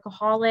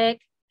workaholic,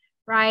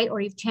 right? Or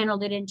you've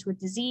channeled it into a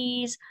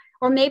disease,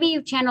 or maybe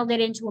you've channeled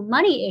it into a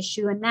money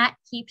issue, and that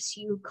keeps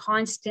you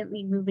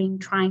constantly moving,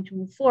 trying to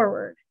move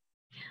forward.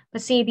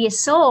 But see, the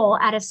soul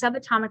at a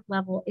subatomic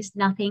level is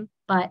nothing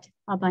but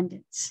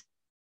abundance.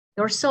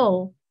 Your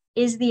soul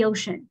is the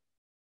ocean.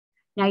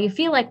 Now you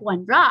feel like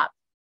one drop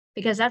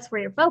because that's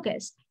where you're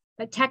focused.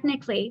 But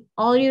technically,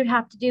 all you'd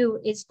have to do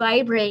is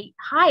vibrate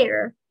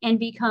higher and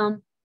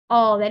become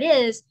all that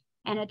is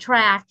and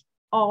attract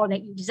all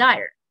that you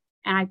desire.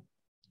 And I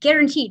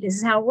guarantee this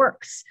is how it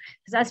works,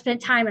 because I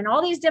spent time in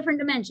all these different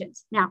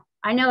dimensions. Now,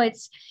 I know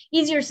it's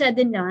easier said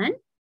than done.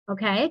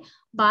 Okay.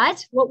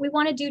 But what we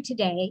want to do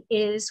today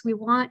is we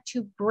want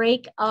to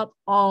break up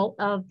all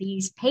of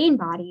these pain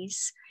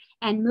bodies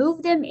and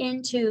move them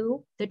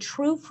into the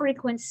true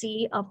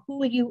frequency of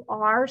who you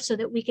are so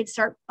that we can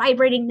start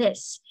vibrating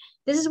this.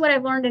 This is what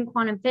I've learned in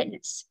quantum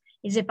fitness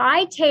is if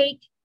I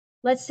take,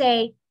 let's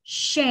say,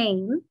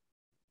 shame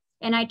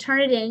and I turn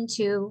it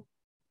into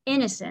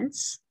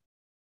innocence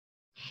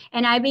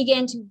and I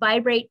begin to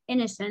vibrate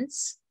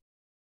innocence,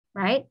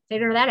 right?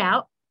 Figure that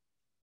out.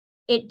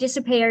 It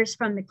disappears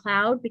from the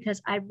cloud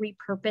because I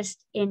repurposed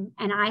in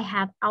and I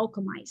have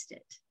alchemized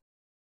it.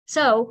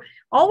 So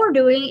all we're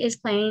doing is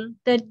playing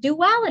the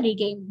duality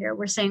game here.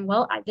 We're saying,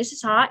 well, this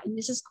is hot and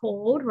this is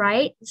cold,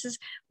 right? This is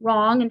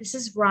wrong and this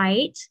is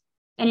right.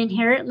 And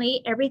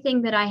inherently,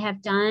 everything that I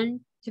have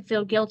done to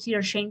feel guilty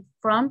or shame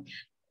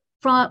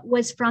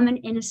was from an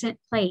innocent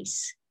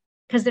place,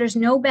 because there's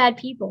no bad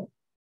people.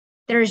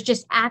 There is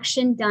just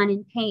action done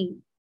in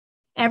pain.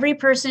 Every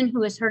person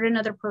who has hurt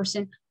another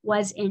person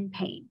was in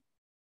pain.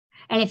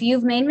 And if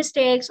you've made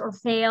mistakes or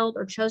failed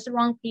or chose the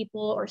wrong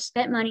people or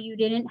spent money you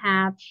didn't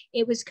have,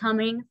 it was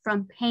coming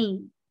from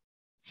pain.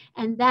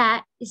 And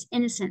that is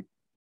innocent.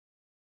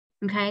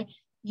 Okay?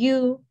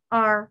 You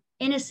are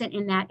innocent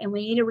in that. And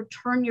we need to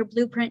return your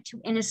blueprint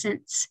to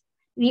innocence.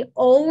 The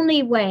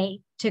only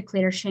way to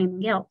clear shame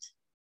and guilt.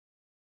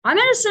 I'm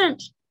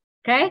innocent.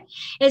 Okay?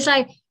 It's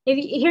like,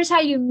 here's how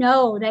you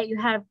know that you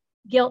have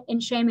guilt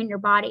and shame in your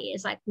body,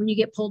 is like when you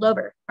get pulled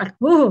over, like,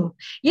 whoa,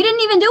 you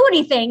didn't even do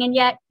anything, and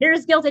yet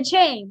here's guilt and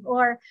shame.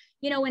 Or,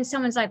 when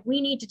someone's like,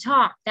 we need to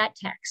talk, that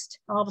text,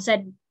 all of a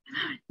sudden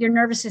your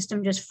nervous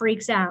system just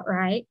freaks out,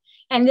 right?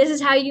 And this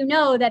is how you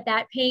know that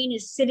pain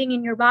is sitting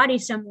in your body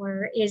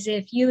somewhere, is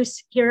if you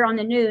hear on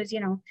the news,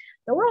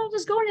 the world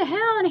is going to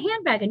hell in a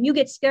handbag, and you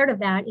get scared of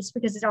that. It's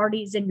because it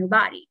already is in your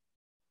body.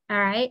 All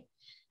right.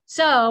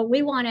 So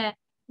we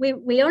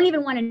don't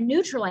even want to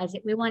neutralize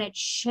it. We want to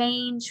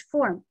change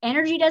form.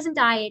 Energy doesn't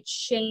die, it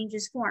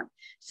changes form.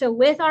 So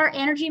with our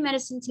energy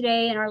medicine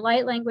today and our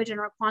light language and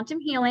our quantum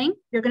healing,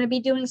 you're going to be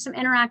doing some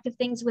interactive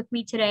things with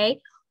me today.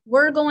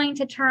 We're going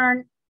to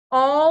turn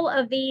all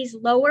of these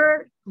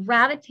lower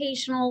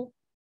gravitational,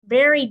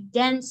 very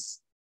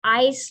dense,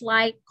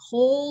 ice-like,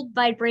 cold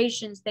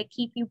vibrations that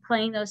keep you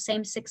playing those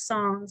same 6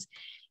 songs.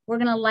 We're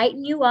going to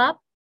lighten you up,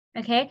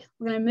 okay?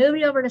 We're going to move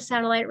you over to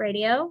satellite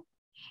radio.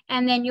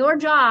 And then your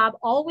job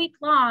all week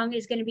long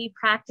is going to be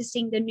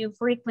practicing the new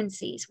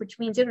frequencies, which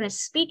means you're going to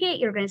speak it,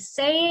 you're going to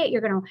say it,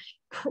 you're going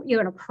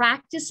to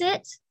practice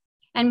it.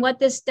 And what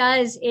this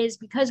does is,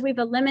 because we've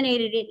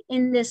eliminated it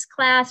in this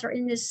class or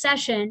in this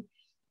session,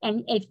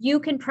 and if you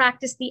can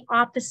practice the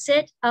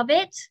opposite of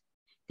it,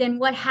 then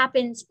what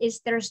happens is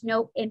there's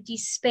no empty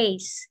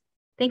space.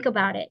 Think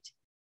about it.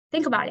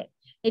 Think about it.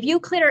 If you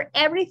clear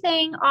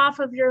everything off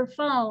of your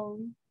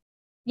phone,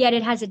 yet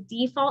it has a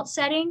default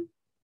setting,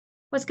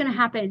 what's going to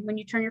happen when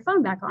you turn your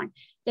phone back on?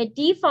 The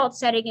default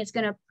setting is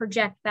going to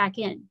project back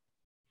in,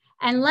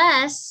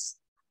 unless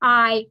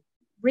I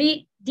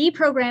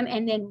deprogram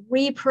and then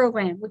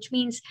reprogram, which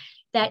means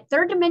that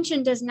third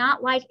dimension does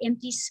not like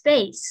empty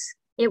space.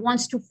 It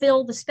wants to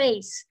fill the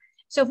space.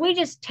 So if we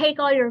just take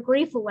all your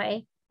grief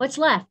away, what's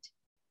left?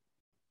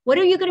 What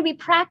are you going to be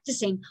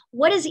practicing?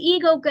 What is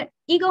ego?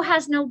 Ego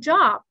has no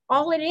job.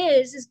 All it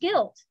is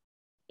guilt.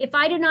 If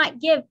I do not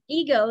give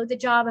ego the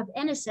job of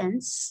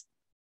innocence,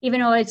 even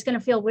though it's going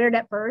to feel weird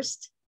at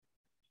first,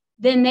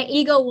 then the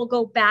ego will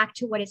go back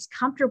to what it's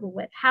comfortable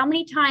with. How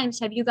many times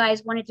have you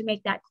guys wanted to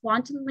make that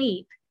quantum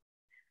leap,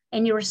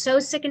 and you were so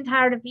sick and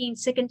tired of being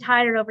sick and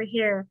tired over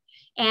here,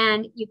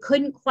 and you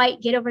couldn't quite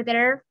get over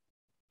there,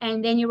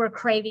 and then you were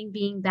craving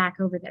being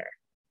back over there,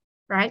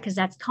 right? Because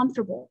that's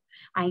comfortable.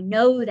 I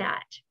know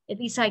that. At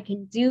least I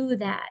can do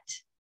that.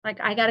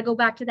 Like, I got to go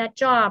back to that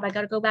job. I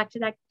got to go back to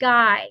that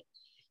guy.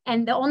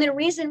 And the only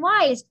reason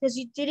why is because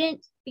you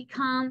didn't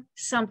become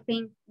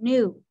something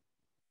new.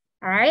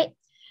 All right.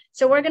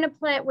 So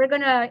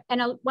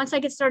once I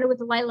get started with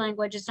the light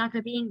language, it's not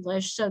going to be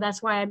English. So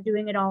that's why I'm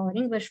doing it all in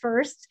English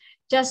first,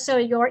 just so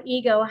your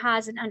ego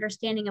has an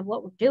understanding of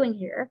what we're doing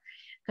here.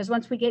 Because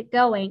once we get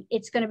going,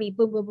 it's going to be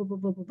boom, boom, boom,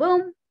 boom, boom, boom,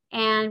 boom.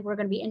 And we're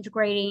going to be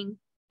integrating,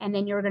 and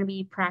then you're going to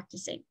be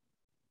practicing.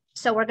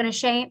 So we're going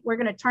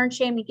to turn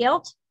shame to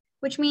guilt,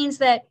 which means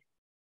that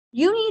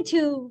you need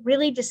to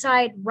really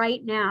decide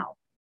right now,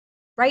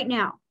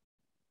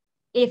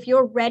 if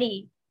you're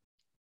ready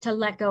to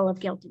let go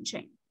of guilt and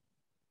shame,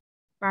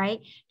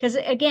 right? Because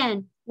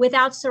again,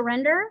 without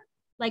surrender,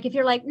 like if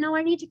you're like, no,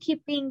 I need to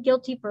keep being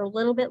guilty for a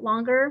little bit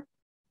longer,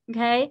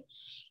 okay?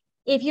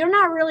 If you're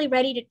not really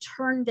ready to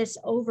turn this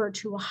over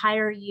to a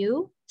higher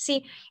you,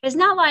 see, it's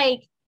not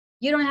like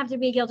you don't have to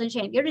be guilt and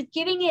shame. You're just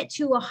giving it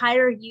to a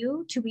higher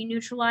you to be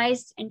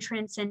neutralized and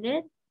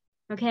transcended,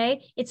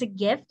 okay? It's a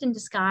gift in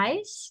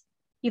disguise.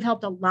 You've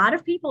helped a lot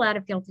of people out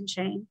of guilt and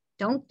shame.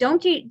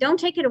 Don't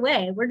take it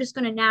away. We're just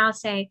going to now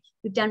say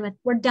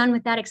we're done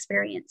with that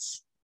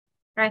experience,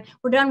 right?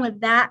 We're done with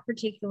that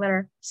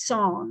particular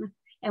song,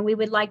 and we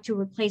would like to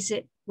replace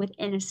it with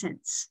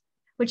innocence,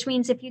 which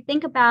means if you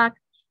think about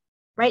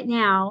right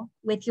now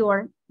with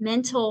your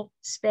mental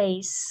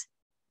space,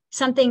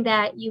 something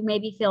that you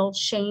maybe feel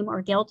shame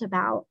or guilt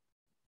about,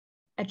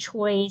 a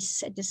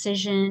choice, a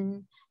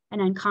decision,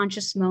 an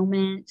unconscious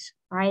moment,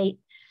 right?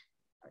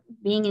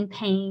 Being in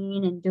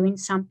pain and doing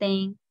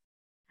something.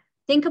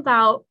 Think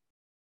about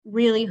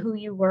really who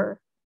you were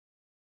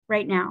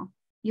right now.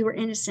 You were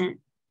innocent,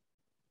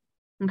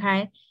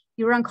 okay?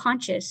 You were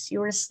unconscious, you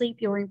were asleep,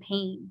 you were in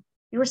pain,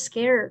 you were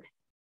scared,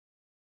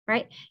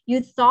 right?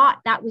 You thought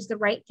that was the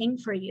right thing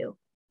for you.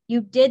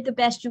 You did the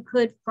best you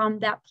could from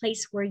that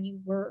place where you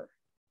were.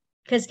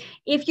 Because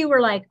if you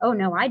were like, oh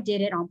no, I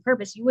did it on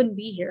purpose, you wouldn't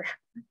be here.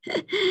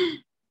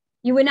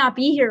 You would not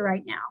be here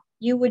right now.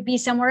 You would be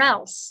somewhere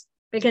else,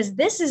 because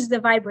this is the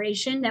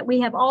vibration that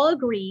we have all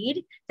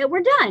agreed that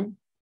we're done,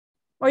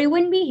 or you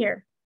wouldn't be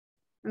here.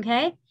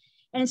 Okay.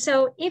 And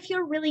so if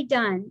you're really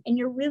done and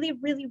you're really,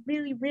 really,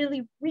 really,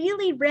 really,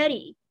 really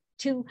ready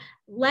to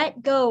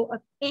let go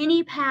of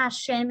any past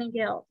shame and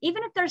guilt,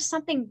 even if there's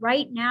something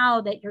right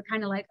now that you're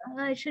kind of like, oh,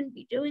 I shouldn't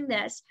be doing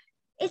this,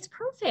 it's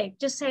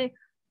perfect. Just say,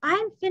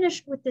 I'm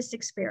finished with this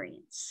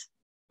experience.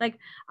 Like,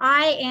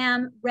 I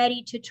am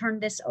ready to turn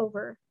this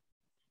over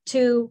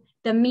to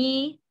the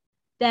me,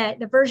 that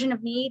the version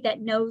of me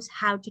that knows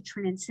how to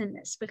transcend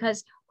this,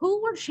 because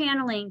who we're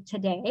channeling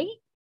today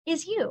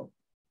is you.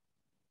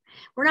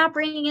 We're not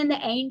bringing in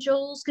the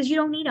angels because you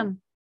don't need them.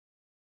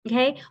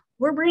 Okay.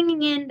 We're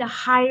bringing in the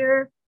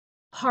higher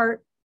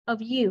part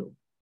of you,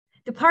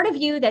 the part of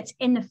you that's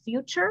in the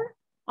future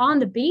on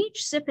the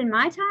beach, sipping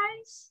Mai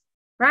Tais,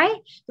 right?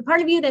 The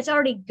part of you that's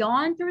already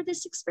gone through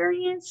this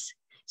experience.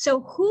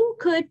 So who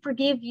could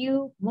forgive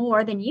you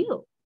more than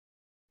you?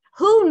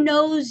 Who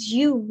knows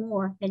you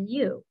more than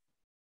you?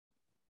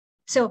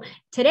 So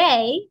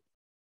today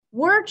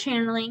we're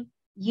channeling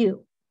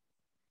you.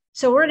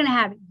 So we're going to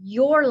have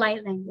your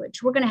light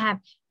language. We're going to have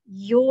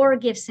your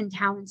gifts and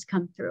talents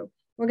come through.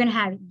 We're going to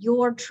have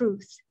your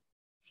truth.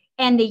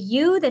 And the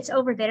you that's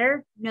over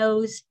there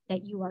knows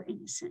that you are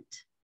innocent.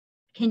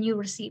 Can you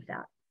receive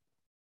that?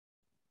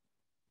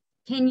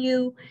 Can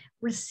you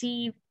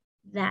receive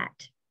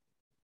that?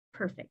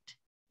 Perfect.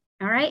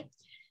 All right.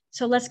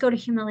 So let's go to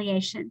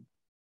humiliation.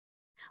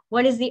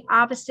 What is the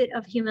opposite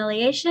of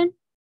humiliation?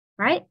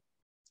 Right?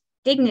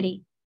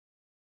 Dignity.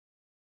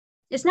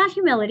 It's not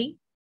humility.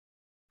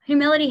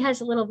 Humility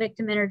has a little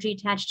victim energy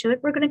attached to it.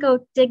 We're going to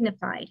go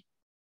dignified.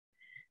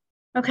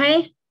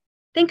 Okay.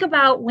 Think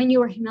about when you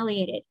were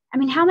humiliated. I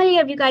mean, how many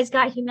of you guys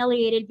got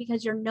humiliated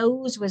because your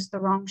nose was the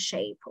wrong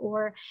shape,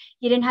 or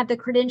you didn't have the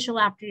credential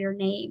after your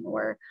name,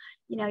 or,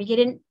 you know, you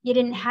didn't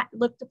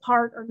look the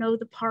part or know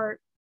the part,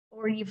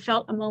 or you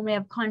felt a moment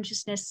of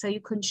consciousness so you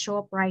couldn't show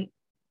up right.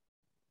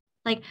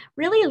 Like,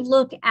 really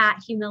look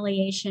at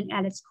humiliation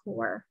at its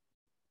core.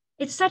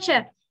 It's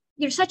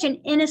you're such an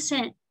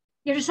innocent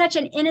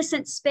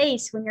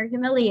space when you're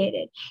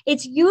humiliated.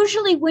 It's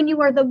usually when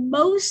you are the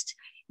most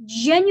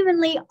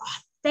genuinely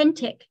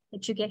authentic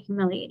that you get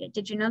humiliated.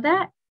 Did you know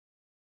that?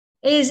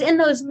 It is in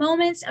those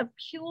moments of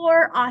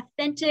pure,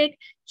 authentic,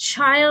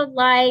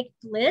 childlike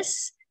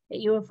bliss that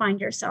you will find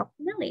yourself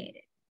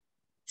humiliated.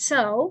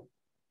 So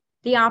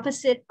the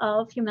opposite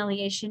of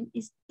humiliation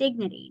is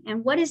dignity.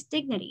 And what is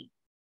dignity?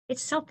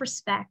 It's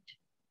self-respect.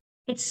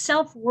 It's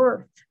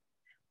self-worth.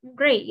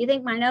 Great. You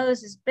think my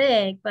nose is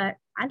big, but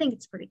I think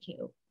it's pretty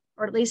cute,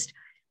 or at least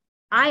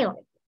I like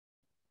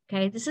it.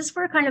 Okay. This is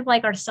for kind of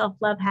like our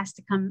self-love has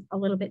to come a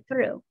little bit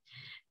through.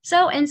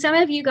 So, and some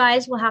of you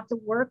guys will have to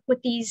work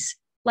with these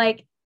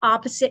like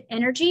opposite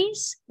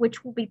energies,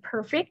 which will be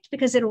perfect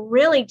because it'll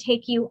really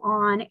take you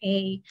on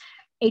a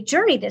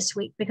journey this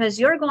week, because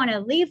you're going to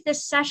leave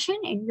this session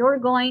and you're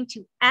going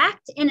to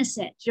act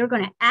innocent. You're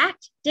going to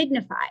act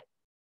dignified,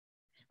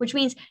 which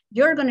means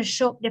you're going to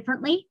show up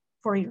differently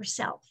for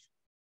yourself.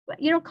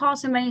 But you don't call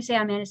somebody and say,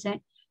 I'm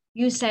innocent.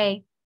 You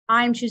say,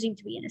 I'm choosing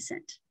to be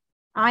innocent.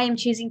 I am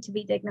choosing to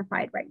be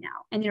dignified right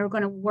now. And you're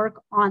going to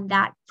work on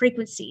that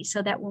frequency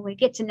so that when we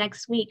get to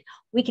next week,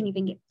 we can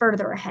even get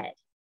further ahead.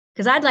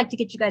 Because I'd like to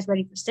get you guys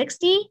ready for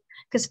 6D,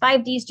 because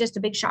 5D is just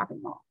a big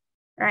shopping mall,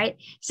 right?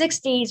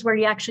 6D is where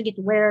you actually get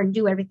to wear and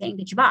do everything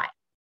that you buy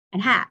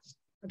and have,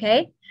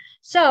 okay?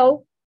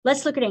 So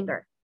let's look at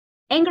anger.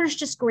 Anger is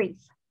just grief.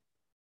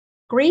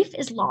 Grief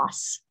is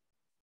loss,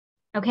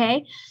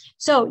 okay?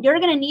 So you're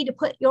going to need to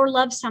put your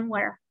love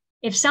somewhere.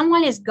 If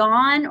someone is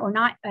gone or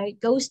not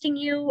ghosting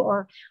you,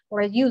 or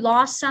you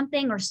lost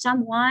something or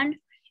someone,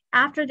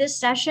 after this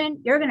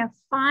session, you're going to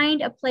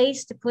find a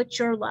place to put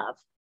your love.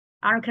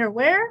 I don't care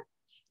where.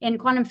 In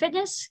quantum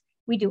fitness,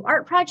 we do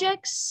art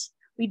projects,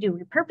 we do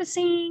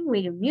repurposing,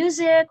 we do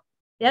music.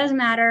 It doesn't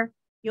matter.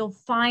 You'll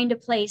find a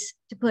place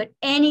to put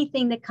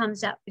anything that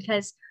comes up,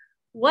 because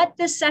what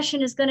this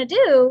session is going to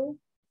do,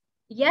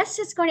 yes,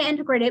 it's going to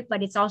integrate it,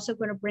 but it's also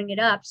going to bring it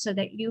up so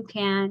that you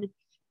can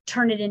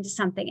turn it into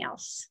something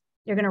else.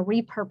 You're going to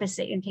repurpose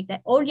it. You're going to take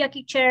that old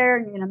yucky chair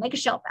and you're going to make a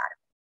shelf out of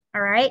it.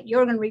 All right.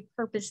 You're going to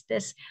repurpose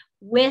this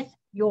with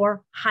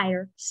your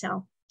higher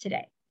self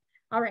today.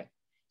 All right.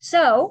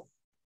 So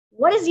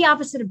what is the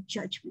opposite of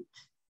judgment?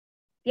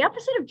 The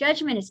opposite of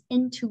judgment is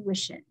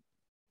intuition.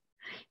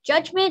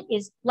 Judgment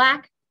is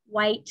black,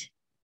 white.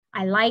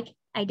 I like,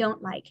 I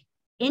don't like.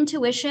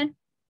 Intuition,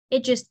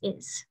 it just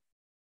is.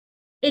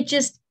 It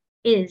just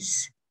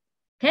is.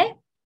 Okay.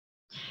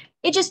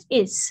 It just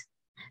is.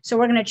 So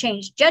we're going to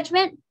change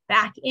judgment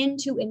back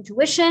into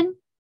intuition.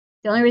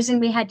 The only reason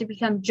we had to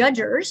become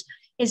judgers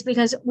is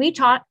because we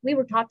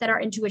were taught that our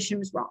intuition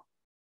was wrong.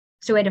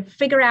 So we had to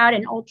figure out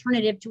an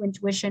alternative to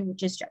intuition,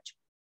 which is judgment.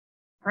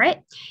 All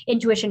right.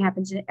 Intuition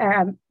happens,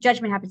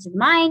 judgment happens in the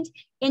mind.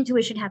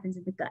 Intuition happens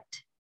in the gut.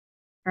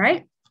 All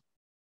right.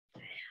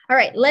 All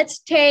right. Let's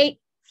take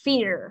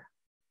fear.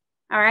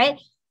 All right.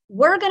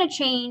 We're going to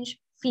change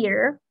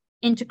fear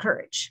into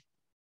courage,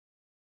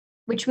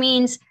 which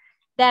means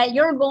that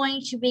you're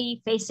going to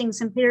be facing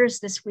some fears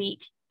this week,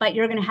 but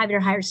you're going to have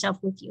your higher self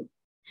with you.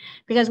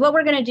 Because what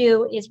we're going to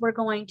do is we're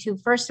going to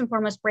first and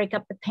foremost break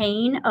up the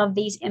pain of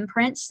these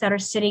imprints that are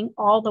sitting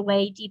all the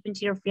way deep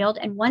into your field.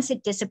 And once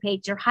it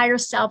dissipates, your higher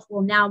self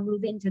will now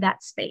move into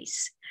that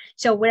space.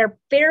 So where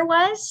fear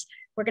was,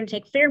 we're going to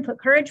take fear and put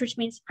courage, which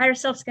means higher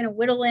self's going to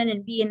whittle in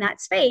and be in that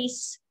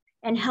space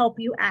and help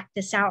you act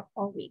this out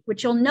all week,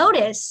 which you'll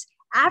notice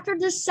after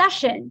this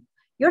session,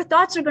 your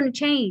thoughts are going to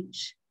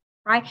change,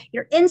 right?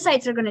 Your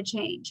insights are going to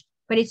change,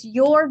 but it's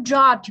your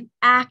job to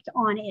act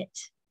on it.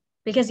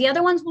 Because the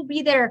other ones will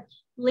be there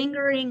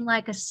lingering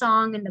like a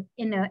song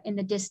in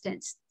the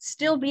distance,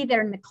 still be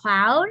there in the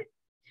cloud.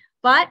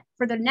 But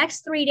for the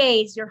next 3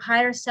 days, your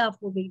higher self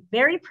will be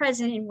very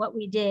present in what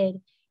we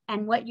did.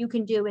 And what you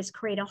can do is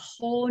create a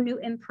whole new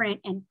imprint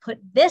and put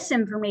this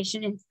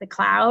information into the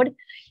cloud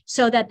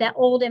so that that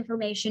old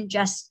information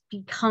just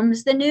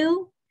becomes the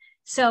new.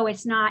 So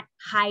it's not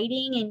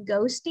hiding and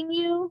ghosting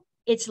you.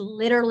 It's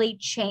literally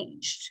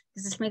changed.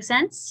 Does this make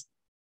sense?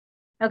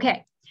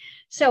 Okay.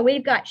 So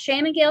we've got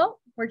shame and guilt.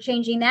 We're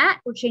changing that.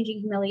 We're changing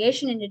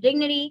humiliation into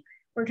dignity.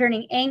 We're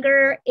turning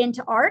anger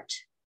into art,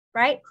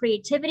 right?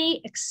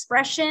 Creativity,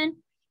 expression,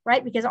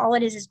 right? Because all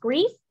it is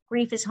grief.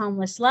 Grief is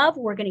homeless love.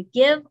 We're going to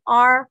give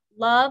our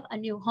love a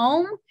new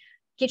home.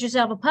 Get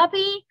yourself a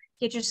puppy.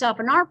 Get yourself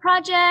an art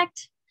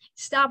project.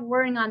 Stop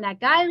worrying on that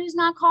guy who's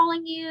not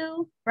calling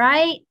you,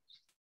 right?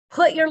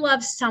 Put your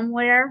love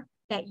somewhere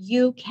that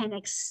you can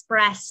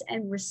express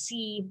and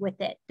receive with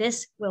it.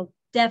 This will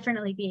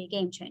definitely be a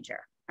game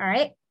changer. All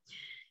right.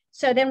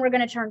 So then we're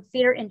going to turn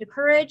fear into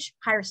courage.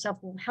 Higher self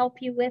will help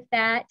you with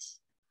that.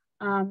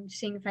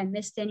 Seeing if I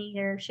missed any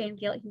here. Shame,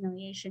 guilt,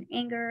 humiliation,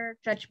 anger,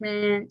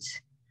 judgment.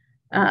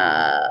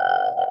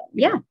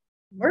 Yeah,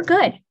 we're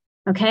good.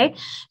 Okay.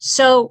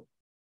 So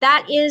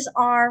that is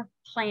our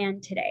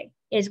plan today,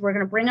 is we're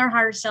going to bring our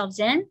higher selves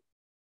in.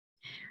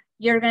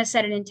 You're going to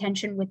set an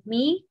intention with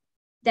me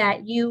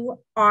that you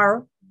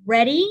are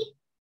ready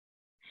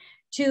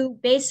to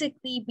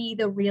basically be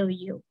the real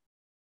you.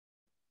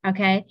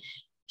 Okay.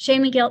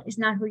 Shame and guilt is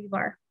not who you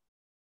are.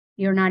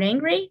 You're not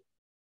angry.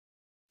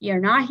 You're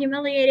not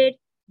humiliated.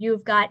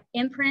 You've got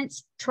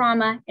imprints,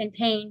 trauma, and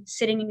pain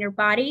sitting in your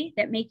body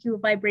that make you a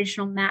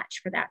vibrational match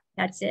for that.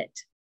 That's it.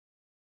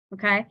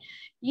 Okay.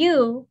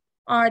 You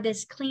are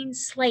this clean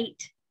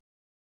slate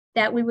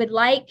that we would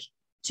like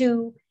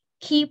to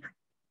keep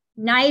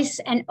nice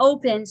and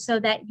open so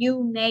that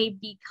you may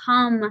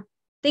become,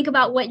 think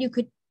about what you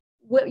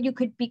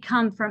could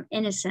become from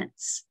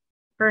innocence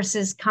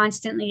versus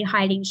constantly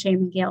hiding shame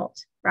and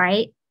guilt,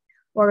 right?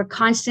 Or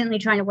constantly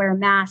trying to wear a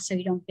mask so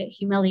you don't get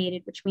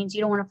humiliated, which means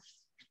you don't want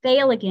to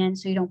fail again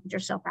so you don't put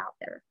yourself out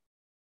there.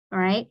 All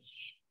right.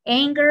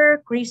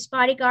 Anger, grief's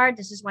bodyguard.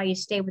 This is why you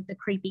stay with the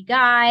creepy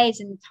guys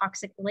and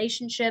toxic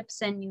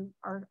relationships, and you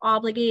are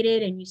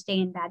obligated and you stay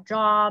in bad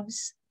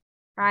jobs,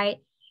 right?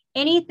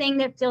 Anything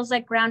that feels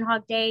like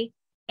Groundhog Day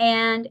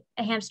and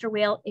a hamster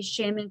wheel is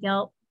shame and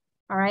guilt.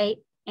 All right.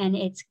 And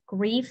it's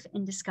grief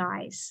in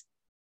disguise,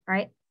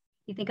 right?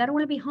 You think, I don't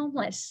want to be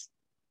homeless.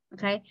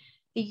 Okay.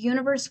 The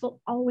universe will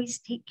always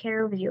take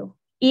care of you,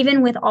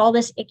 even with all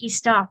this icky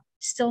stuff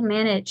still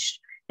managed.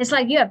 It's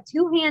like you have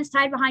two hands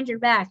tied behind your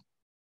back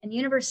and the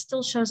universe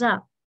still shows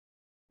up.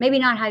 Maybe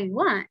not how you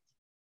want.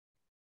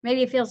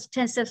 Maybe it feels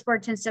 10 steps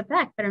forward, 10 steps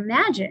back, but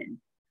imagine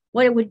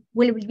what it would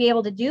be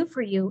able to do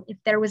for you if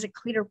there was a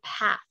clear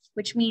path,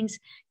 which means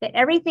that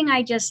everything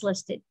I just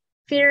listed,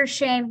 fear,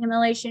 shame,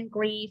 humiliation,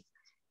 grief,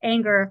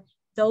 anger,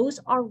 those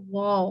are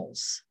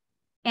walls.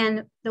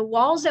 And the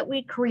walls that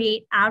we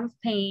create out of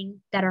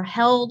pain that are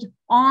held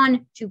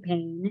on to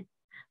pain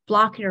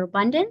block your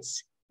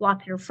abundance,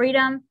 block your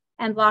freedom,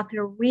 and block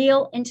your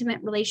real intimate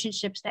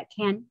relationships that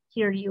can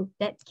hear you,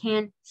 that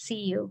can see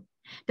you.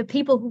 The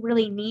people who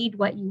really need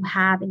what you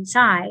have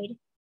inside,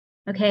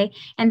 okay?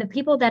 And the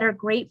people that are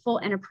grateful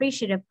and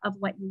appreciative of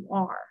what you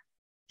are.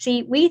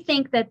 See, we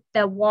think that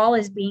the wall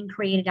is being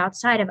created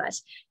outside of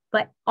us,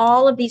 but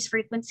all of these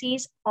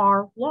frequencies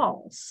are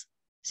walls.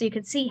 So you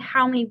can see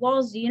how many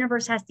walls the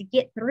universe has to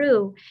get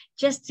through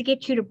just to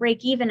get you to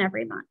break even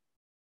every month.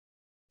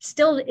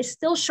 It's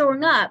still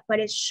showing up, but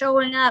it's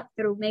showing up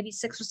through maybe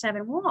 6 or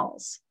 7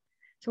 walls.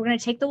 So we're going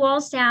to take the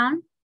walls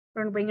down.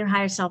 We're going to bring your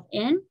higher self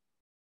in.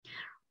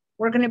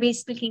 We're going to be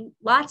speaking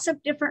lots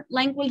of different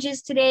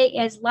languages today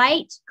as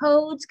light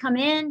codes come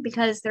in,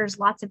 because there's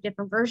lots of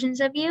different versions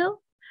of you.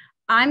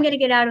 I'm going to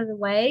get out of the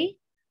way.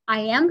 I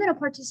am going to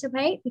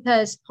participate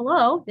because,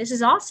 hello, this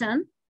is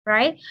awesome,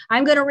 right?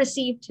 I'm going to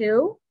receive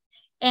too.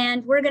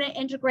 And we're going to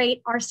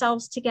integrate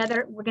ourselves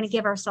together. We're going to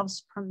give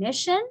ourselves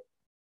permission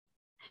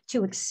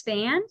to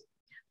expand,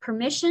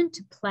 permission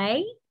to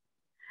play,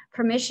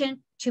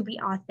 permission to be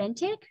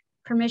authentic,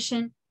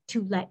 permission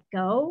to let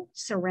go,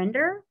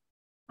 surrender.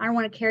 I don't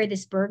want to carry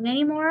this burden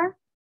anymore.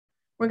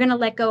 We're going to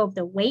let go of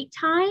the wait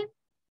time,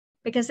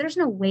 because there's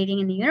no waiting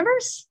in the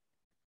universe,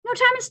 no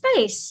time and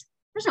space.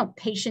 There's no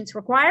patience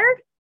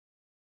required.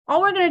 All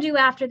we're going to do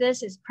after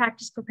this is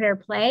practice, prepare,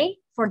 play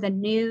for the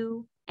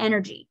new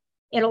energy.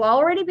 It'll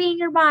already be in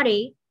your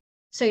body.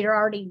 So you're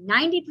already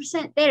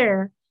 90%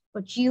 there,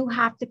 but you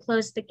have to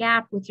close the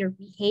gap with your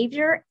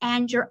behavior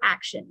and your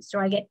actions.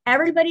 So I get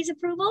everybody's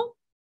approval,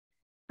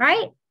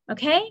 right?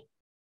 Okay.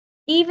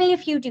 Even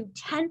if you do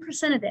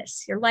 10% of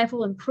this, your life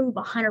will improve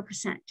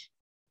 100%.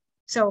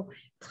 So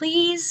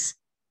please,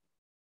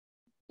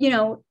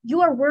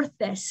 you are worth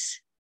this.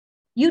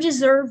 You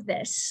deserve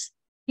this.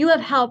 You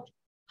have helped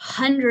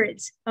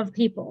hundreds of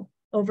people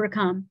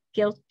overcome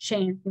guilt,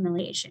 shame,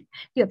 humiliation.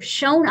 You have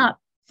shown up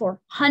for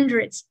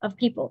hundreds of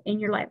people in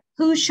your life.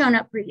 Who's shown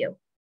up for you?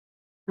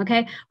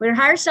 Okay. Well, your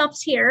higher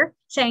self's here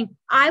saying,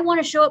 I want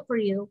to show up for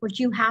you, but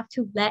you have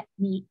to let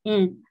me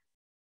in.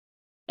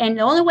 And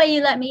the only way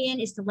you let me in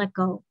is to let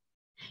go.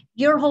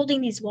 You're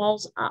holding these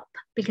walls up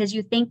because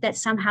you think that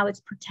somehow it's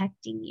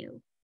protecting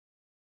you.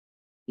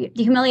 The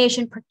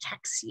humiliation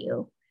protects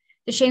you.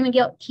 The shame and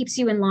guilt keeps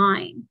you in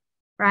line,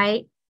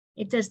 right?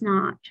 It does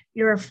not.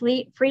 You're a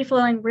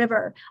free-flowing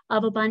river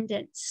of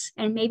abundance.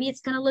 And maybe it's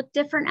going to look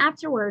different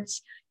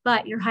afterwards,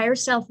 but your higher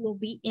self will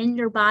be in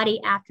your body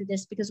after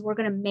this because we're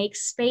going to make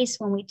space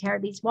when we tear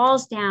these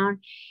walls down.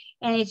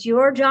 And it's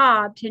your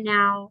job to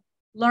now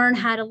learn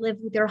how to live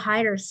with your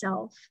higher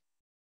self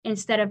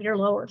instead of your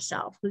lower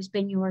self, who's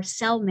been your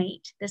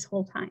cellmate this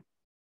whole time.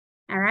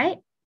 All right.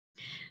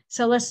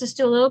 So let's just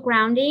do a little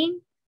grounding.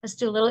 Let's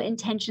do a little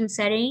intention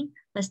setting.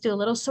 Let's do a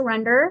little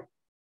surrender.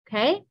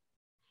 Okay.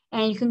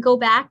 And you can go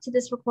back to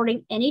this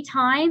recording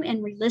anytime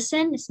and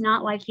re-listen. It's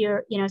not like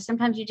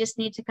sometimes you just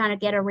need to kind of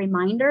get a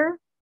reminder.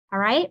 All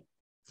right.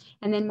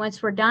 And then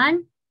once we're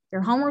done,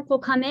 your homework will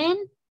come in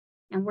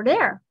and we're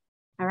there.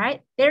 All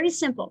right. Very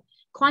simple.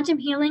 Quantum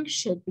healing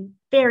should be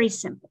very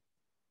simple.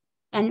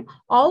 And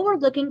all we're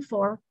looking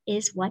for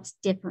is what's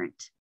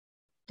different.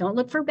 Don't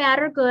look for bad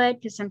or good,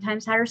 because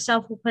sometimes higher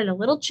self will put a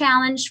little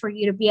challenge for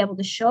you to be able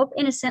to show up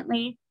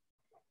innocently,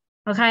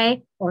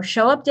 okay, or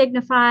show up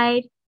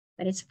dignified,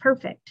 but it's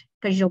perfect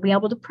because you'll be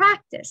able to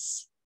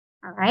practice.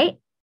 All right.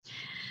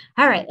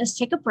 All right, let's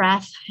take a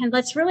breath and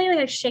let's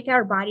really shake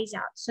our bodies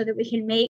out so that we can make